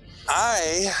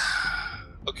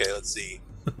 Okay, let's see.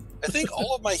 I think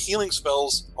all of my healing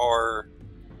spells are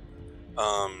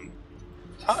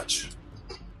touch.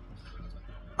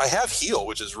 I have heal,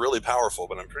 which is really powerful,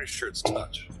 but I'm pretty sure it's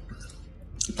touch.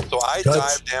 So I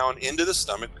dive down into the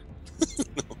stomach.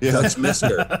 Yeah. Touch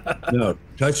Misker. No,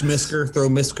 touch Misker, throw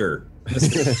Misker.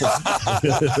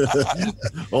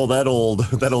 Oh, that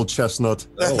old chestnut.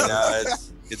 Yeah,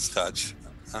 it's touch.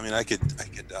 I mean, I could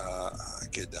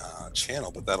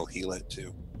channel, but that'll heal it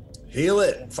too. Heal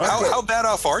it. Fuck it. How bad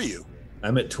off are you?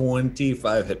 I'm at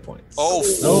 25 hit points. Oh,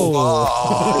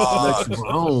 fuck. Next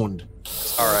round.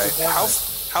 All right.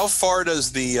 How far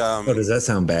does the Oh, does that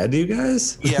sound bad to you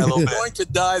guys? yeah, a little I'm bit. going to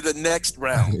die the next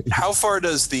round. How far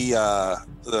does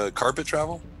the carpet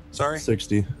travel? Sorry,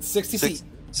 60. 60 feet.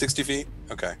 60 feet.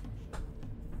 Okay.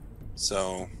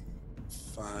 So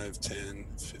 5, 10,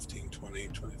 15, 20,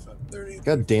 25, 30,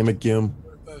 God damn it, Gim.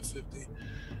 45, 50.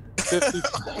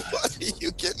 What are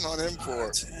you getting on him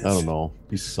for? I don't know.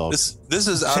 He sucks. This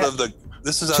is out of the.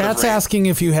 This is out Chat's of range. asking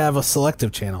if you have a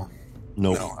selective channel.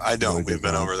 Nope. No, I don't. No, We've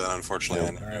been no. over that,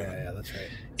 unfortunately. Yeah, that's right.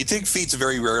 You take feats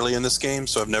very rarely in this game,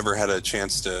 so I've never had a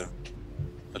chance to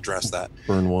address that.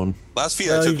 Burn one. Last feat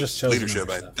Well, I you took just chose leadership,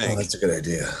 I another Oh, think. that's a good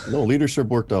idea. No, leadership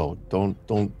worked out. Don't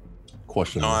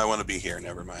question No, it. I want to be here.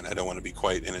 Never mind. I don't want to be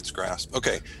quite in its grasp.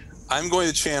 Okay, I'm going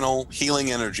to channel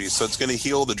healing energy, so it's going to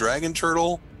heal the dragon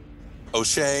turtle,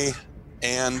 O'Shea,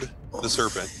 and the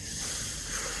serpent.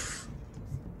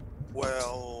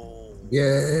 Well,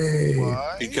 Yay.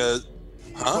 why? Because,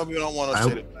 Well, we don't want to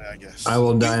say that, I guess. I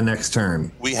will die next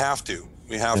turn. we have to.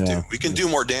 We have Yeah. to. We can do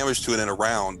more damage to it in a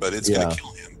round, but it's going Yeah. to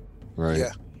kill him. Right.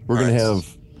 Yeah. We're gonna Alright.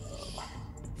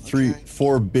 have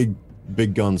 4 big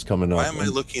guns coming up. Why am I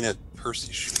looking at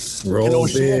Percy's shoes? Can Roll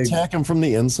O'Shea big. attack him from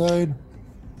the inside?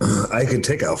 I could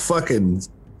take a fucking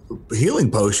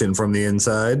healing potion from the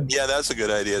inside. Yeah, that's a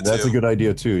good idea too. That's a good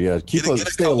idea too. Yeah, keep Get us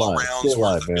a stay couple alive. rounds Stay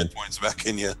alive, worth of man. hit points back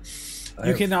in you.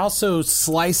 You can also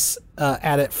slice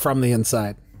at it from the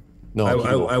inside No, I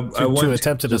to want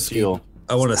attempt to just escape. heal.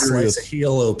 I want to Serious. slice a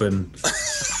heel open.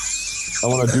 I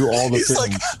want to do all the He's things.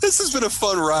 like, this has been a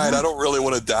fun ride. I don't really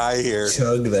want to die here.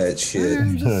 Chug that shit.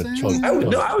 Chug-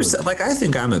 I was like, I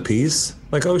think I'm at peace.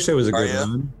 Like O'Shea was a Are good ya?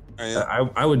 run. Are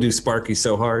you? I would do Sparky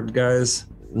so hard, guys.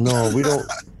 No, we don't.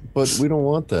 But we don't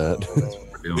want that.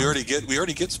 We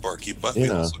already get Sparky, but we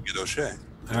Yeah. also get O'Shea.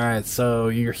 All right, so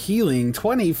you're healing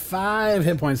 25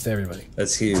 hit points to everybody.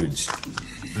 That's huge.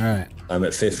 All right. I'm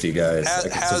at 50, guys. I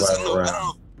can Has, survive a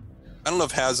round. I don't know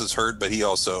if Haz is hurt, but he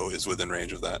also is within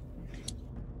range of that.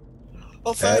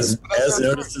 Oh, thanks. As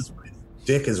notices,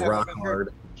 dick is rock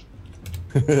hard.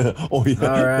 Oh yeah.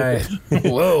 All right.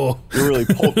 Whoa. You're really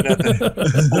poking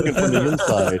from the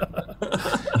inside.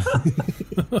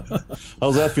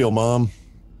 How's that feel, Mom?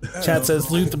 Chat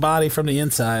says loot the body from the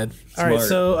inside. All right, Smart.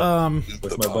 so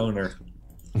With my boner.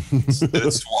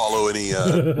 Didn't swallow any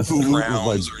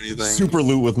crowns or anything. Super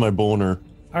loot with my boner.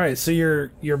 all right, so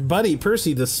your buddy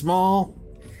Percy, the small,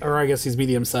 or I guess he's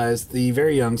medium sized, the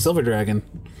very young silver dragon.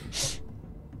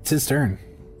 It's his turn.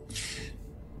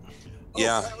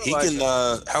 Yeah, he can.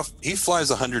 He flies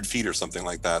 100 feet or something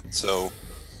like that. So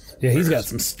Yeah, he's got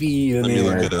some speed in let me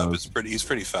look there. it up. He's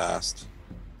pretty fast.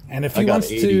 And if I he got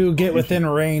wants 80. to get within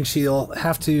range, he'll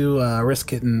have to risk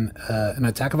hitting an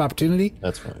attack of opportunity,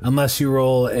 That's fine. unless you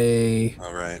roll a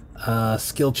All right.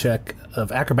 skill check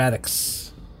of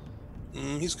acrobatics.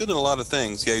 He's good at a lot of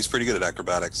things. Yeah, he's pretty good at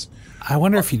acrobatics. I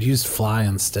wonder if you'd use fly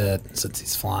instead, since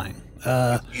he's flying.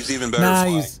 He's even better Nah,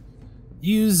 flying.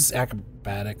 use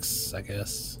acrobatics, I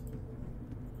guess.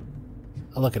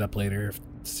 I'll look it up later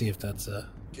to see if that's a.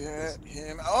 Get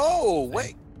him. Oh,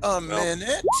 wait a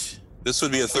minute. This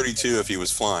would be a 32 if he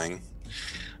was flying.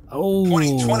 Oh,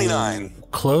 29.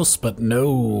 Close, but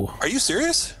no. Are you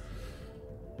serious?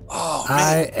 Oh man.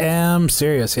 I am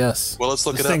serious. Yes. Well, let's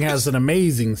look this it up. thing has an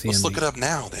amazing CMB. Let's look it up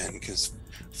now then, because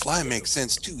flying makes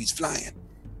sense too. He's flying.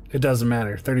 It doesn't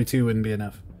matter. 32 wouldn't be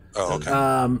enough. Oh, okay.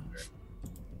 All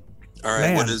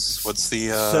right. man. What's the?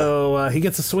 So he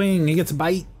gets a swing. He gets a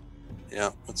bite.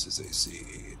 Yeah. What's his AC?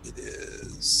 It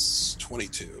is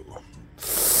 22.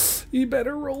 You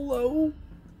better roll low.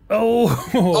 Oh,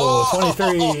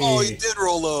 23. Oh, he did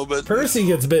roll low, but Percy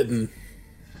gets bitten.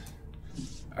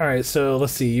 All right, so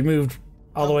let's see. You moved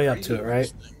all the way up to it,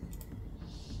 right?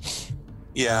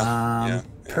 yeah, yeah.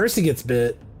 Percy gets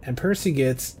bit, and Percy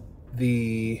gets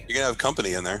the You're gonna have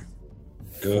company in there.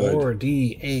 Good.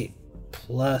 4d8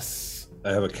 plus. I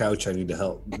have a couch I need to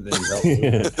help. They need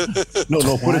help.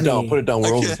 No, put it down. 20. Put it down. We're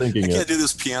I overthinking can't it. do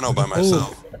this piano by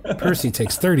myself. Percy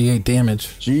takes 38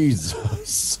 damage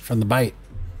Jesus. from the bite.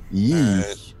 Yee.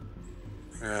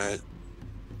 All right.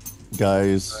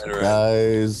 Guys, Right.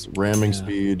 guys, ramming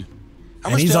speed. How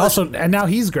And much he's damage? also, and now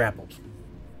he's grappled.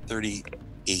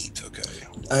 38. Okay.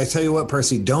 I tell you what,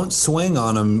 Percy, don't swing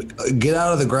on him. Get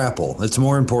out of the grapple. It's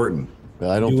more important.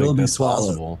 I don't You will think be that's swallowed.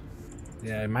 possible.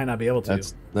 Yeah, he might not be able to.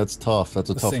 That's tough. That's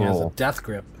a This tough thing has a roll. death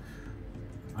grip.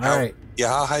 All right. Yeah,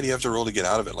 how high do you have to roll to get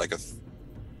out of it? Like a.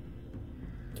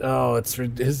 Oh, it's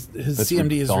his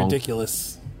CMD is redonk.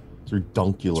 ridiculous. It's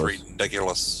redunculous. It's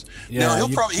ridiculous. Yeah, no, he'll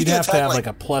probably he you'd can have to attack have like like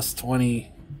a plus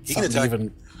 20. He can something to attack-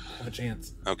 even have a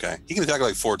chance. okay. He can attack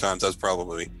like 4 times. That's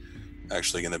probably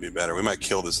actually going to be better. We might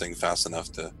kill this thing fast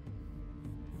enough to.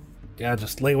 Yeah,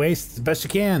 just lay waste the best you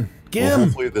can. Well, Gim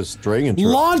hopefully this dragon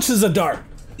turtle. launches a dart.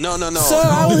 No. So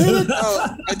I will hit it.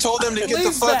 No, I told him to get the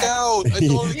Legs fuck back. out. I He,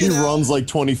 told him to he get out. runs like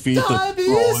 20 feet to Time throw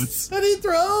it. is, and he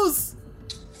throws.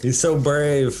 He's so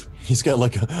brave. He's got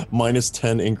like a minus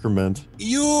 10 increment.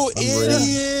 You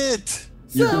idiot!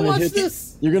 So watch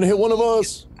this. You're gonna hit one of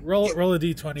us. Roll a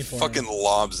d20 for Fucking me.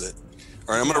 lobs it.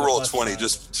 All right, I'm gonna Yeah, roll a plus 20 five.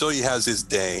 just so he has his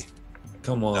day.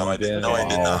 Come on, No, I did. Dan. No, I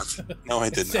did not. No, I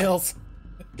did not. Sails.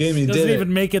 Game, you Doesn't did even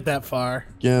it. make it that far.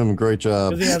 Gim, great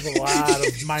job. Because he has a lot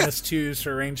of minus 2s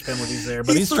for range penalties there,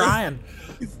 but he's trying.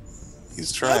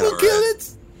 He's I trying. will All kill right.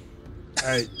 it. All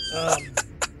right.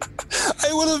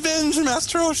 I will avenge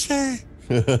Master O'Shea.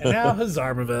 And now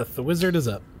Hazarmaveth, the wizard, is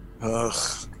up. Ugh,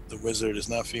 the wizard is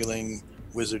not feeling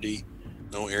wizardy.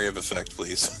 No area of effect,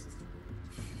 please.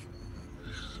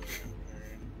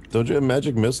 Don't you have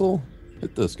magic missile?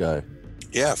 Hit this guy.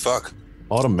 Yeah, fuck.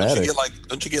 Automatic.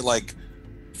 Don't you get like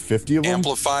 50 of them?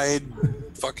 amplified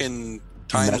fucking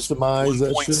times Maximize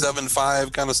that shit?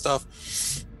 1.75 kind of stuff?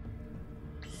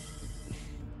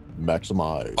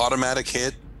 Maximize. Automatic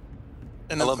hit.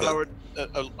 And I love empowered,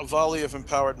 a volley of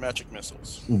empowered magic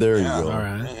missiles. There you Yeah. go. All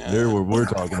right. Yeah. There we're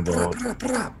talking about.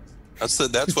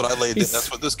 That's what I laid.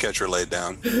 That's what this catcher laid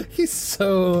down. He's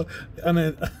so. I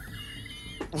mean,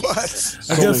 What?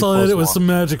 I guess I'll hit it with some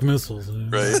magic missiles.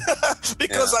 Right.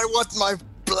 Because Yeah. I want my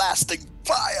blasting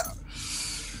fire.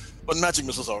 But magic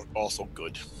missiles are also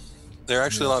good. They're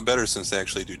actually a lot better since they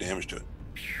actually do damage to it.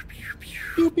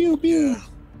 Pew, pew, pew.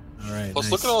 All right. Plus,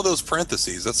 nice. look at all those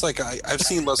parentheses. That's like I've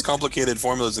seen less complicated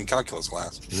formulas in calculus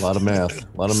class. A lot of math.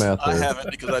 A lot of math I there.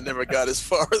 haven't because I never got as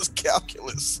far as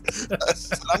calculus.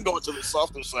 I'm going to the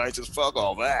softer sciences. Fuck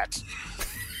all that.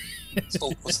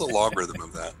 What's the logarithm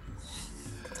of that?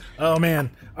 Oh man!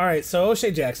 All right, so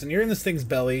O'Shea Jackson, you're in this thing's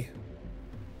belly.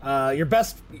 One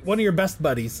of your best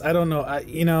buddies. I don't know.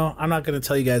 I'm not going to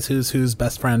tell you guys who's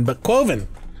best friend, but Quoven.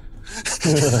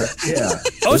 Yeah.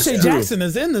 O'Shea Jackson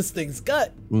is in this thing's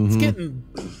gut. He's Mhm.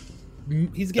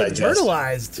 getting Digest.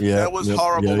 brutalized. Yeah, That was yep,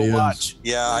 horrible yeah, he to is. watch.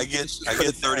 Yeah, I get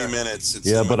 30 minutes. It's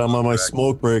Yeah, in but I'm on my contract.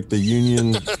 smoke break. The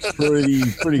union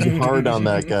pretty hard on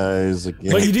that, guys. Like,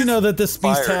 But you do know that this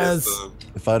beast Fired has. if the-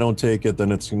 if I don't take it,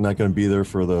 then it's not going to be there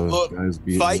for the Look, guys.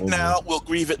 Beating Fight over. now, we'll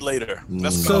grieve it later.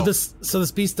 Let's Mm. go. So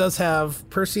this beast does have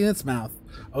Percy in its mouth,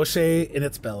 O'Shea in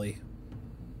its belly.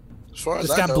 As far as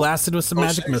Just I got know, blasted with some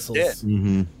magic O'Shea's missiles. dead.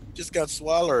 Mm-hmm. Just got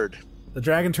swallowed. The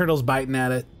dragon turtle's biting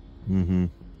at it, Mm-hmm.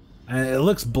 and it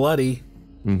looks bloody.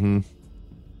 Mm-hmm.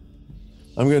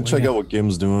 I'm gonna check out what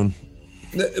Gim's doing.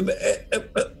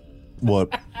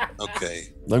 What? Okay,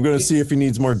 I'm gonna see if he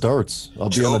neds more darts. I'll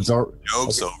be on a dart.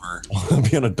 joke's over. I'll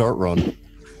be on a dart run.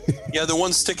 Yeah, the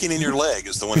one sticking in your leg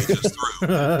is the one he just threw.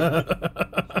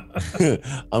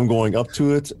 I'm going up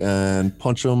to it and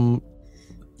punch them.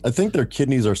 I think their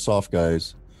kidneys are soft,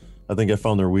 guys. I think I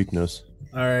found their weakness.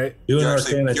 All right. Do an You're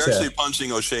Arcana actually check.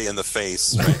 punching O'Shea in the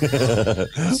face.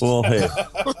 Well, hey,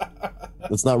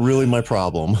 that's not really my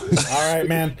problem. All right,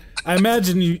 man. I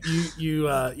imagine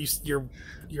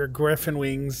your griffin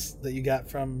wings that you got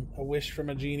from a wish from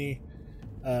a genie,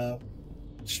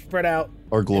 spread out.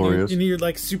 Are glorious. And you're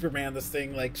like Superman. This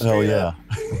thing like. Oh straight yeah,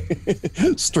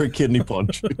 up. straight kidney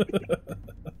punch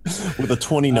with a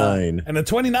 29. And a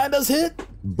 29 does hit.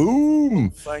 Boom!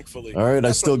 Thankfully. All right, I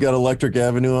That's still what- got Electric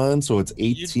Avenue on, so it's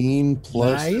 18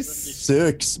 plus Nice.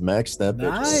 6. Max that bitch.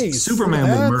 Nice. Superman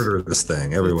That- will murder this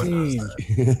thing. Everyone knows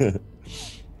that.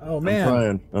 Oh I'm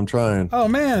man. trying. Oh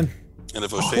man. And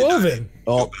if O'Shea died, Quoven.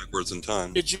 go Oh, backwards in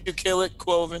time. Did you kill it,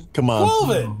 Quoven? come on.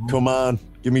 Quoven. Come on.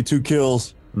 Give me 2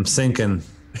 kills. I'm sinking.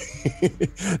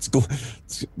 it's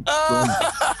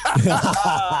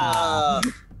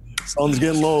Sun's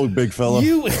getting low, big fella.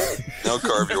 You Now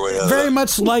carve your way out. very of that.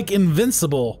 much like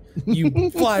Invincible. You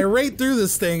fly right through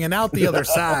this thing and out the other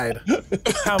side.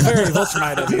 How very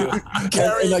Viltrumite of you.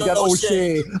 And I got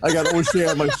O'Shea. I got O'Shea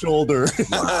on my shoulder.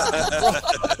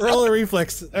 Roll a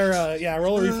reflex. Or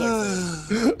roll a reflex.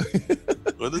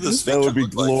 What did this That would be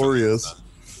feature look like for glorious.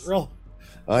 this? Roll.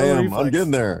 I Roll a am. reflex. I'm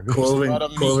getting there.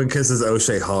 Quoven kisses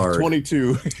O'Shea hard.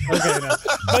 22. Okay, no.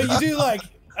 But you do like,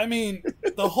 I mean,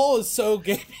 the hole is so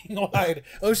gaping wide.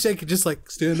 O'Shea could just like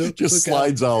stand up. Just look out.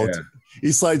 slides out. Yeah.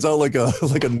 He slides out like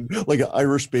an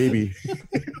Irish baby.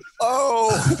 Oh,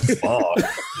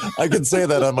 I can say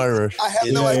that I'm Irish. I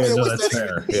have no idea what that's that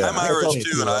fair. is. Yeah. I'm Irish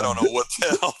too, and I don't know what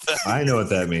the hell that. I know what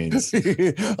that means.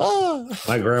 Ah.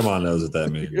 My grandma knows what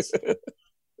that means.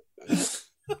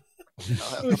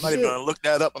 I'm not even going to look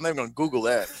that up. I'm not even going to Google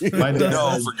that. My dad,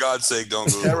 No, for God's sake,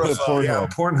 don't Google it.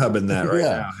 Pornhub in that right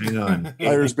Yeah. now. Hang on.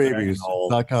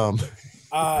 IrishBabies.com.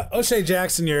 O'Shea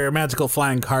Jackson, your magical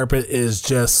flying carpet is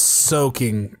just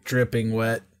soaking, dripping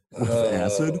wet. With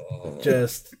acid?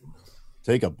 Just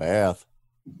Take a bath.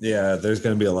 Yeah, there's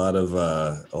going to be a lot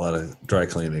of dry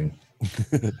cleaning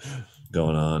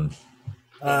going on.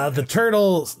 the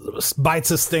turtle bites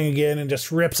this thing again and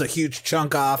just rips a huge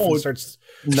chunk off and starts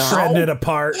shredding it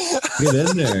apart. Get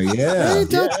in there, yeah. He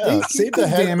did Save the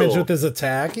head, damage though. with his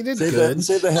attack. He did Save good.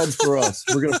 save the heads for us.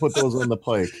 We're gonna put those on the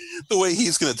pike. The way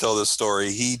he's going to tell this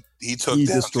story, he took He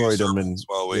down destroyed two them serpents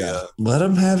while we Let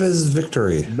him have his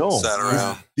victory. No, sat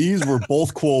around. these were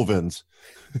both Quovins.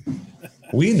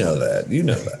 We know that. You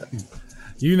know that.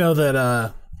 You know that,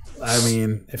 I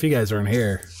mean, if you guys weren't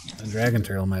here, a dragon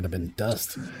turtle might have been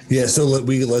dust. Yeah, so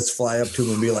let's fly up to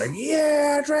him and be like,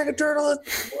 yeah, Dragon Turtle,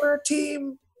 we're a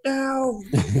team now.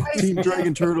 Team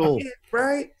Dragon Turtle.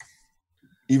 Right?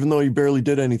 Even though he barely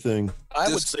did anything. I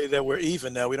would say that we're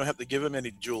even now. We don't have to give him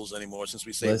any jewels anymore since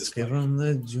we saved Let's this give guy. him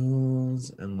the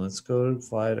jewels and let's go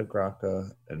fly to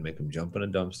Graka and make him jump in a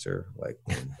dumpster like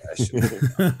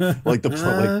Like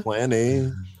like Plan A.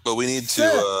 But we need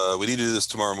to do this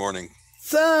tomorrow morning.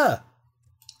 Sir,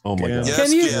 Oh my god. Yes,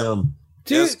 Can you- Kim.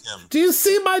 do, Yes, you, Kim. do you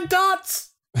see my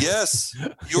dots? Yes,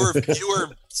 you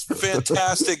were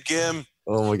fantastic, Kim.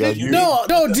 Oh my god. No,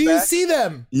 do you see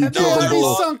them? You Have they killed them already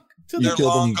both. sunk to You They're the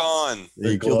killed long them. gone.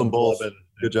 You killed them both.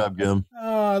 Good job, Gim.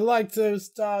 Oh, I like those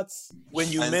dots. When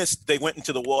you And- missed, they went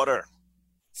into the water.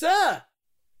 Sir,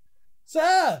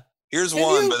 Here's Can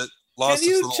one, you- but it lost can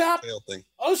you its little chop- tail thing.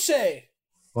 O'Shea,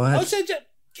 What? O'Shea,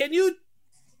 can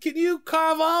you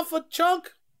carve off a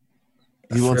chunk?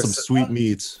 He wants some sweet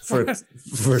meats. For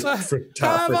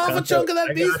Carve off a chunk of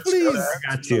that beef, please.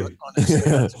 I got you.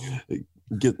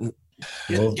 Get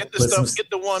Get the stuff. Get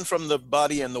the one from the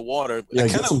body and the water. yeah,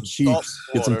 kinda get some cheeks.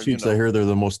 Get some cheeks. I hear they're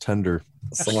the most tender.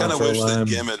 I kind of wish that lime.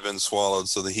 Gim had been swallowed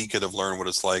so that he could have learned what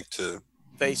it's like to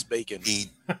Face bacon. eat.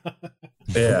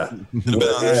 Yeah. Could have been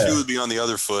on the shoe would be on the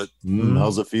other foot.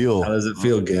 How's it feel? How does it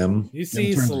feel, Gim? You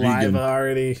see turns saliva vegan.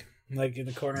 already, like in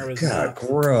the corner of his God, mouth.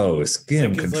 gross.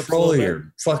 Gim, Lick his lips a control little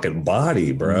your fucking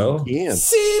body, bro. Yeah.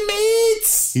 Sea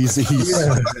meats. He's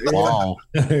wow.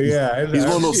 Yeah. He's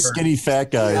one of those skinny fat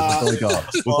guys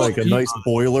with like a nice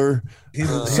boiler.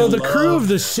 So the crew of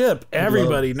the ship,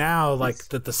 everybody now, like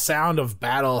that, the sound of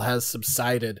battle has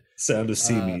subsided. Sound of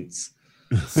sea meats.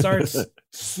 Starts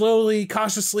slowly,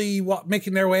 cautiously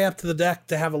making their way up to the deck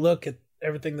to have a look at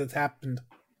everything that's happened.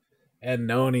 And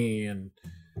Noni and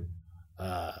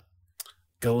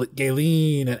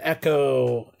Galen and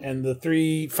Echo and the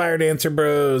three Fire Dancer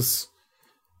bros.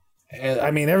 And,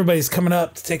 I mean, everybody's coming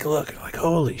up to take a look. And like,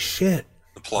 holy shit.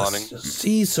 Applauding.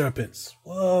 Sea serpents.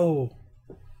 Whoa.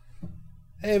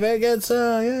 Hey, Vegas.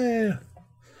 Yeah.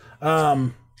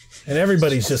 And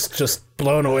everybody's just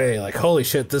blown away. Like, holy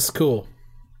shit, this is cool.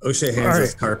 O'Shea hands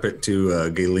his carpet to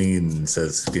Galen and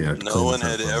says, No clean one it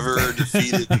had up. ever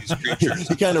defeated these creatures.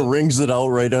 He kind of rings it out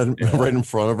right in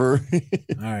front of her.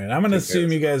 All right, I'm gonna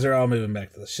assume you guys are all moving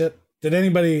back to the ship. Did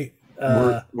anybody?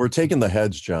 We're taking the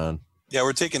heads, John. Yeah,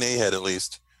 we're taking a head at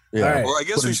least. Yeah. All right. Or I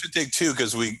guess we should take two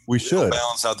because we should.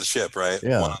 balance out the ship, right?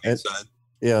 Yeah, One on each side.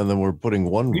 Yeah, and then we're putting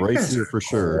one right here for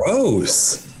sure.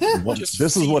 Gross.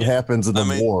 This is what happens in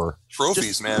the war.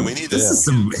 Trophies, man. We need This to is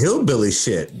some hillbilly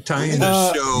shit. Tying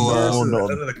the show no.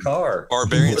 under the car.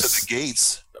 barbarians at the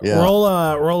gates. Yeah. Roll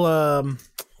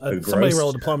somebody gross roll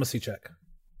a diplomacy check.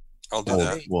 I'll do Oh,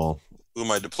 that. well, Who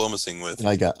am I diplomacing with?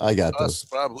 I got Us, this.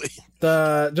 probably.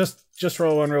 Just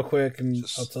roll one real quick, and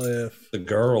I'll tell you The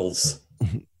girls.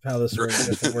 how this works.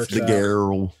 If it works The out.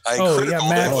 girl. I Oh, critical yeah, hit,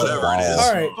 Max. whatever it is.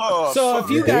 All right. Oh, So fuck.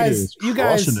 if you guys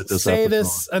crushing it this say episode.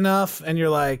 this enough, and you're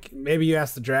like, maybe you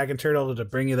asked the dragon turtle to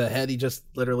bring you the head, he just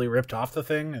literally ripped off the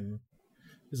thing, and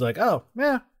he's like, "Oh,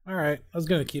 yeah, all right, I was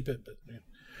gonna keep it, but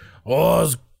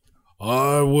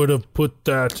I would have put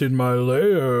that in my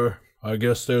lair. I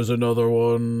guess there's another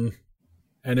one,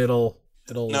 and it'll."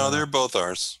 No, they're both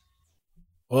ours.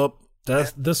 Well,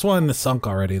 this one is sunk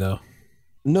already, though.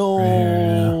 No.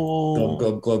 Glub,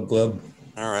 glub, glub, glub.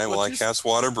 All right. Well, I cast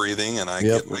water breathing and I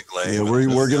Yep. get my glaive. Yeah,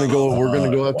 we're gonna go. We're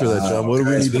gonna go after that, John. What do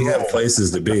we Guys, need to we have roll?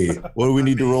 places to be. What do we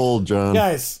need to roll, John?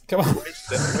 Guys, come on.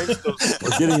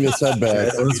 We're getting this head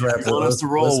back. Let's wrap If you want us to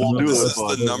roll, we'll do This it. is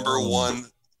the number one,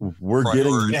 We're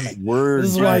priority. getting. We're.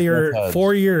 This is why getting you're heads.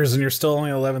 4 years and you're still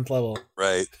only 11th level.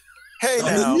 right? Hey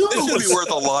now, This should be worth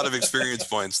a lot of experience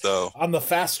points, though. On the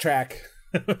fast track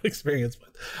experience.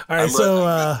 All right,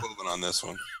 I'm moving on this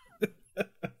one.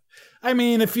 I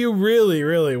mean, if you really,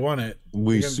 really want it,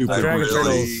 We you can- super I Dragon really,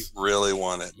 Turtles. really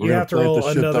want it. We're you gonna have to plant roll the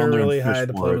ship down another there and really fish high for it.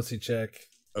 diplomacy check.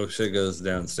 O'Shea goes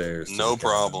downstairs. to No the cabin.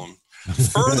 problem.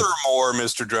 Furthermore,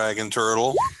 Mr. Dragon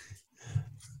Turtle,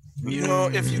 you know,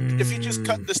 if you just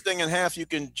cut this thing in half, you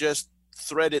can just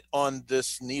thread it on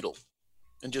this needle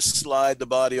and just slide the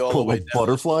body all the Pull way a down.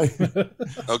 butterfly.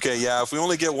 okay, yeah, if we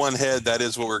only get one head, that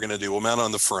is what we're going to do. We'll mount it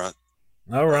on the front.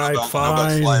 All right, Not about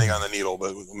fine. sliding on the needle,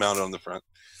 but we'll mount it on the front.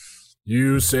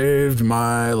 You saved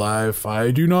my life.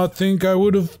 I do not think I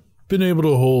would have been able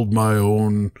to hold my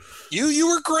own. You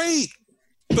were great,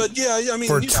 but yeah, I mean,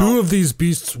 For you two know, of these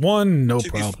beasts, one, no to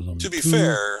problem. to be Two,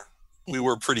 fair, we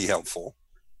were pretty helpful.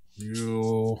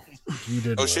 you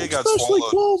did O'Shea well. got Especially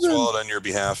Cloven. swallowed on your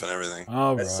behalf and everything.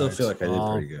 All I still feel like I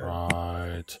did pretty good.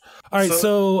 All right,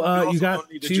 so you also you got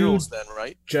don't need the two jewels then,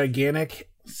 right? gigantic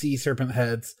sea serpent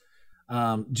heads.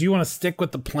 Do you want to stick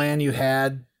with the plan you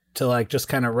had to like just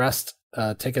kind of rest,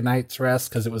 take a night's rest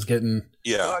because it was getting?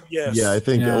 Yeah, God, yes. Yeah, I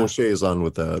think Yeah. O'Shea is on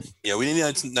with that. yeah, we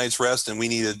needed a night's rest, and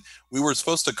we were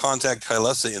supposed to contact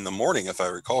Kylesa in the morning, if I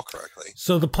recall correctly.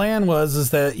 So the plan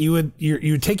was that you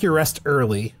would take your rest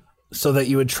early so that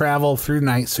you would travel through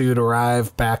night, so you would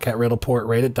arrive back at Riddleport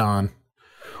right at dawn,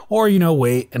 or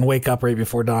wait and wake up right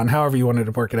before dawn, however you wanted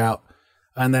to work it out.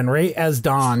 And then right as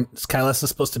dawn, Kylesa is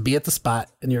supposed to be at the spot,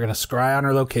 and you're going to scry on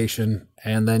her location,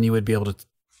 and then you would be able to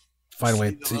find a way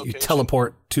See the to location.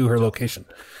 teleport to her location.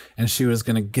 And she was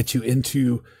going to get you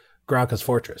into Graka's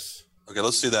fortress. Okay,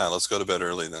 let's do that. Let's go to bed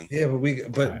early then. Yeah,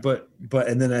 but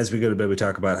and then as we go to bed, we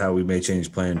talk about how we may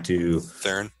change plan to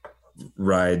Theron?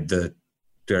 ride the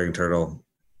dragon turtle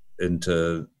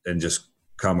into and just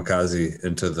kamikaze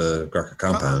into the Graka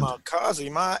compound.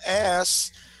 Kamikaze, my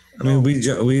ass. I mean,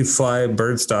 we fly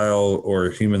bird style or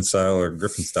human style or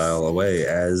griffin style away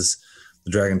as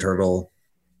the dragon turtle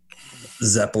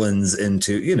zeppelins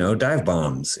into dive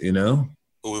bombs.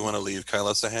 But we want to leave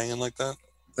Kylesa hanging like that?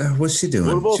 What's she What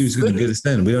doing? about She was going to Finny? get us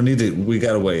in. We don't need to. We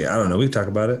got to wait. I don't know. We can talk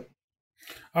about it.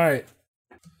 All right.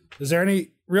 Is there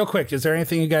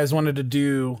anything you guys wanted to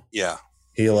do? Yeah,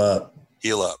 Heal up.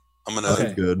 heal up. I'm gonna.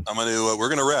 Okay. Good. I'm gonna. We're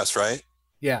gonna rest, right?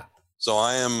 Yeah. So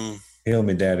I'm Heal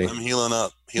me, daddy. healing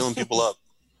up, healing people up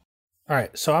All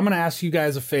right. So I'm going to ask you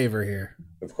guys a favor here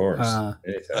Of course.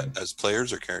 Anytime. as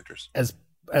players or characters. as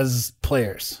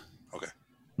players.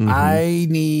 Mhm. I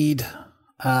need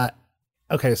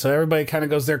okay, so everybody kind of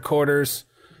goes their quarters.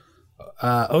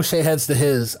 O'Shea heads to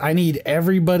his. I need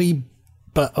everybody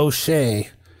but O'Shea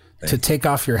to take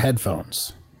off your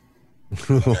headphones.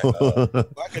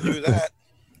 I can do that.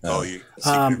 Oh, you.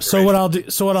 So what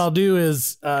I'll do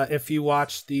is if you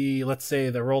watch let's say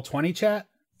the Roll20 chat,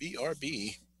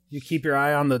 BRB. you keep your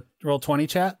eye on the Roll20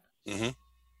 chat.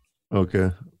 Mm-hmm.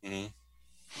 Okay.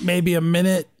 Mm-hmm. Maybe a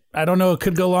minute. I don't know. It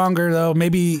could go longer though.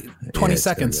 Maybe 20 it's gonna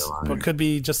seconds. go longer. But it could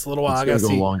be just a little while. It's I gonna gotta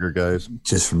go see. longer, guys.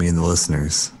 Just for me and the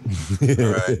listeners. All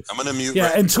right, I'm gonna mute.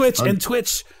 Yeah, right- and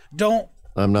Twitch, don't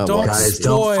I'm not Don't watching. Guys,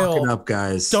 Spoil. don't fuck it up,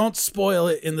 guys. don't spoil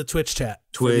it in the Twitch chat.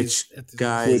 Twitch, Please.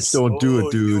 guys. Twitch, don't do it,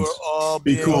 You dudes. are all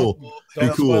Be being cool. Be Don't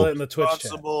cool. spoil it in the Twitch chat.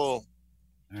 responsible.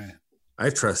 All right. I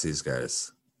trust these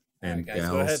guys. All right, And guys, gals.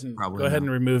 go ahead and probably go ahead not.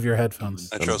 and remove your headphones.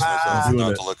 I trust I'm myself doing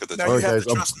not it. to look at the. Now All you right, have guys, to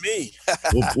I'm- trust me.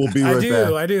 We'll be right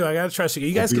back. I do. I gotta trust you.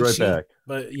 You guys We'll be can right cheat, back.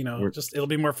 but We're- just it'll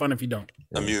be more fun if you don't.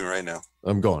 I'm muting right now.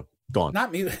 I'm gone. Gone.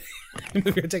 Not me.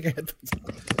 Move your take your headphones.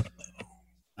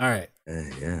 All right. Hey,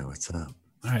 yeah, what's up?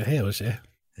 All right. Hey, O'Shea.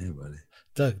 Hey, buddy.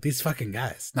 Doug, these fucking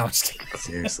guys. No, I'm just kidding.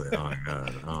 Seriously. Oh, my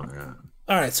God. Oh, my God.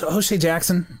 All right, so O'Shea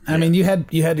Jackson. I mean, you had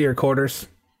your quarters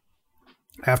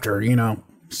after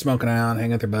smoking out,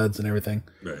 hanging with your buds and everything.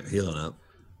 Right. Healing up.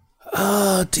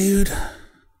 Oh, dude,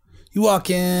 you walk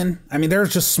in. I mean,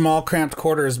 there's just small, cramped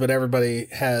quarters, but everybody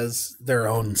has their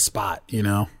own spot.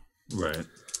 Right.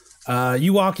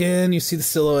 You walk in, you see the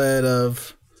silhouette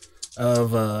of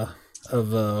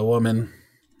a woman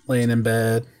laying in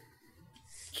bed.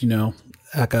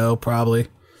 Echo probably.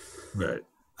 Right.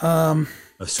 Um,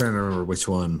 I was trying to remember which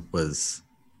one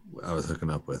I was hooking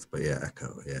up with, but yeah,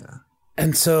 Echo, yeah.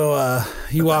 And so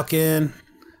you walk in,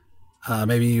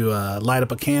 maybe you light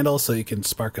up a candle so you can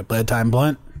spark a bedtime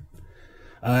blunt.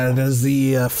 And as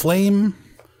the flame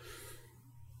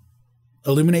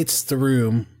illuminates the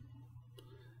room,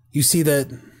 you see that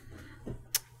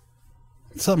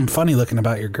something funny looking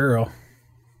about your girl.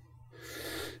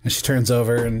 And she turns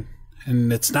over and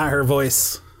it's not her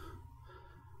voice.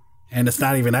 And it's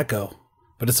not even Echo,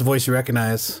 but it's a voice you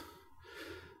recognize.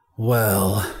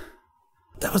 Well,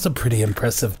 that was a pretty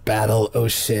impressive battle,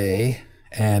 O'Shea.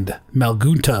 And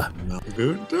Malgunta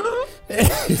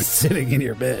is sitting in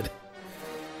your bed.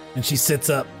 And she sits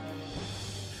up.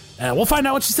 We'll find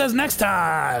out what she says next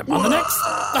time on the next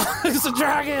It's a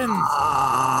Dragon.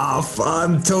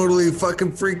 I'm totally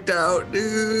fucking freaked out,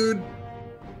 dude.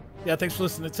 Yeah, thanks for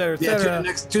listening, etc. Yeah,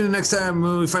 tune in next time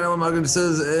when we find out what Malgunta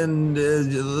says and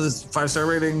 5-star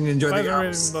rating. Enjoy the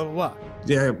games. Blah, blah, blah.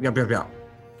 Yeah, yep.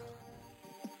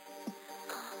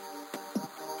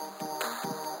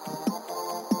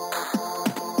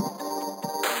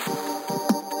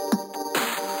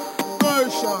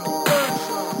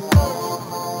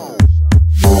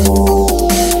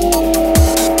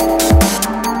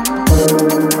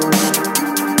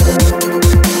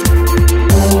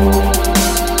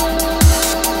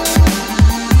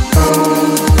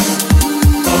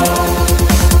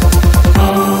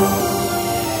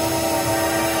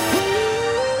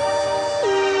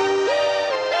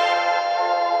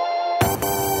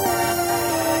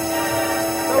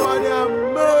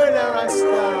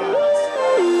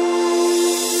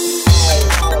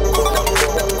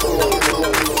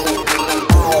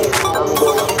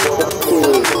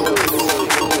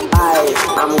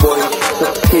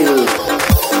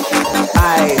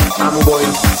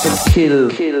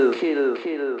 Kill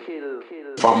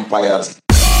vampires.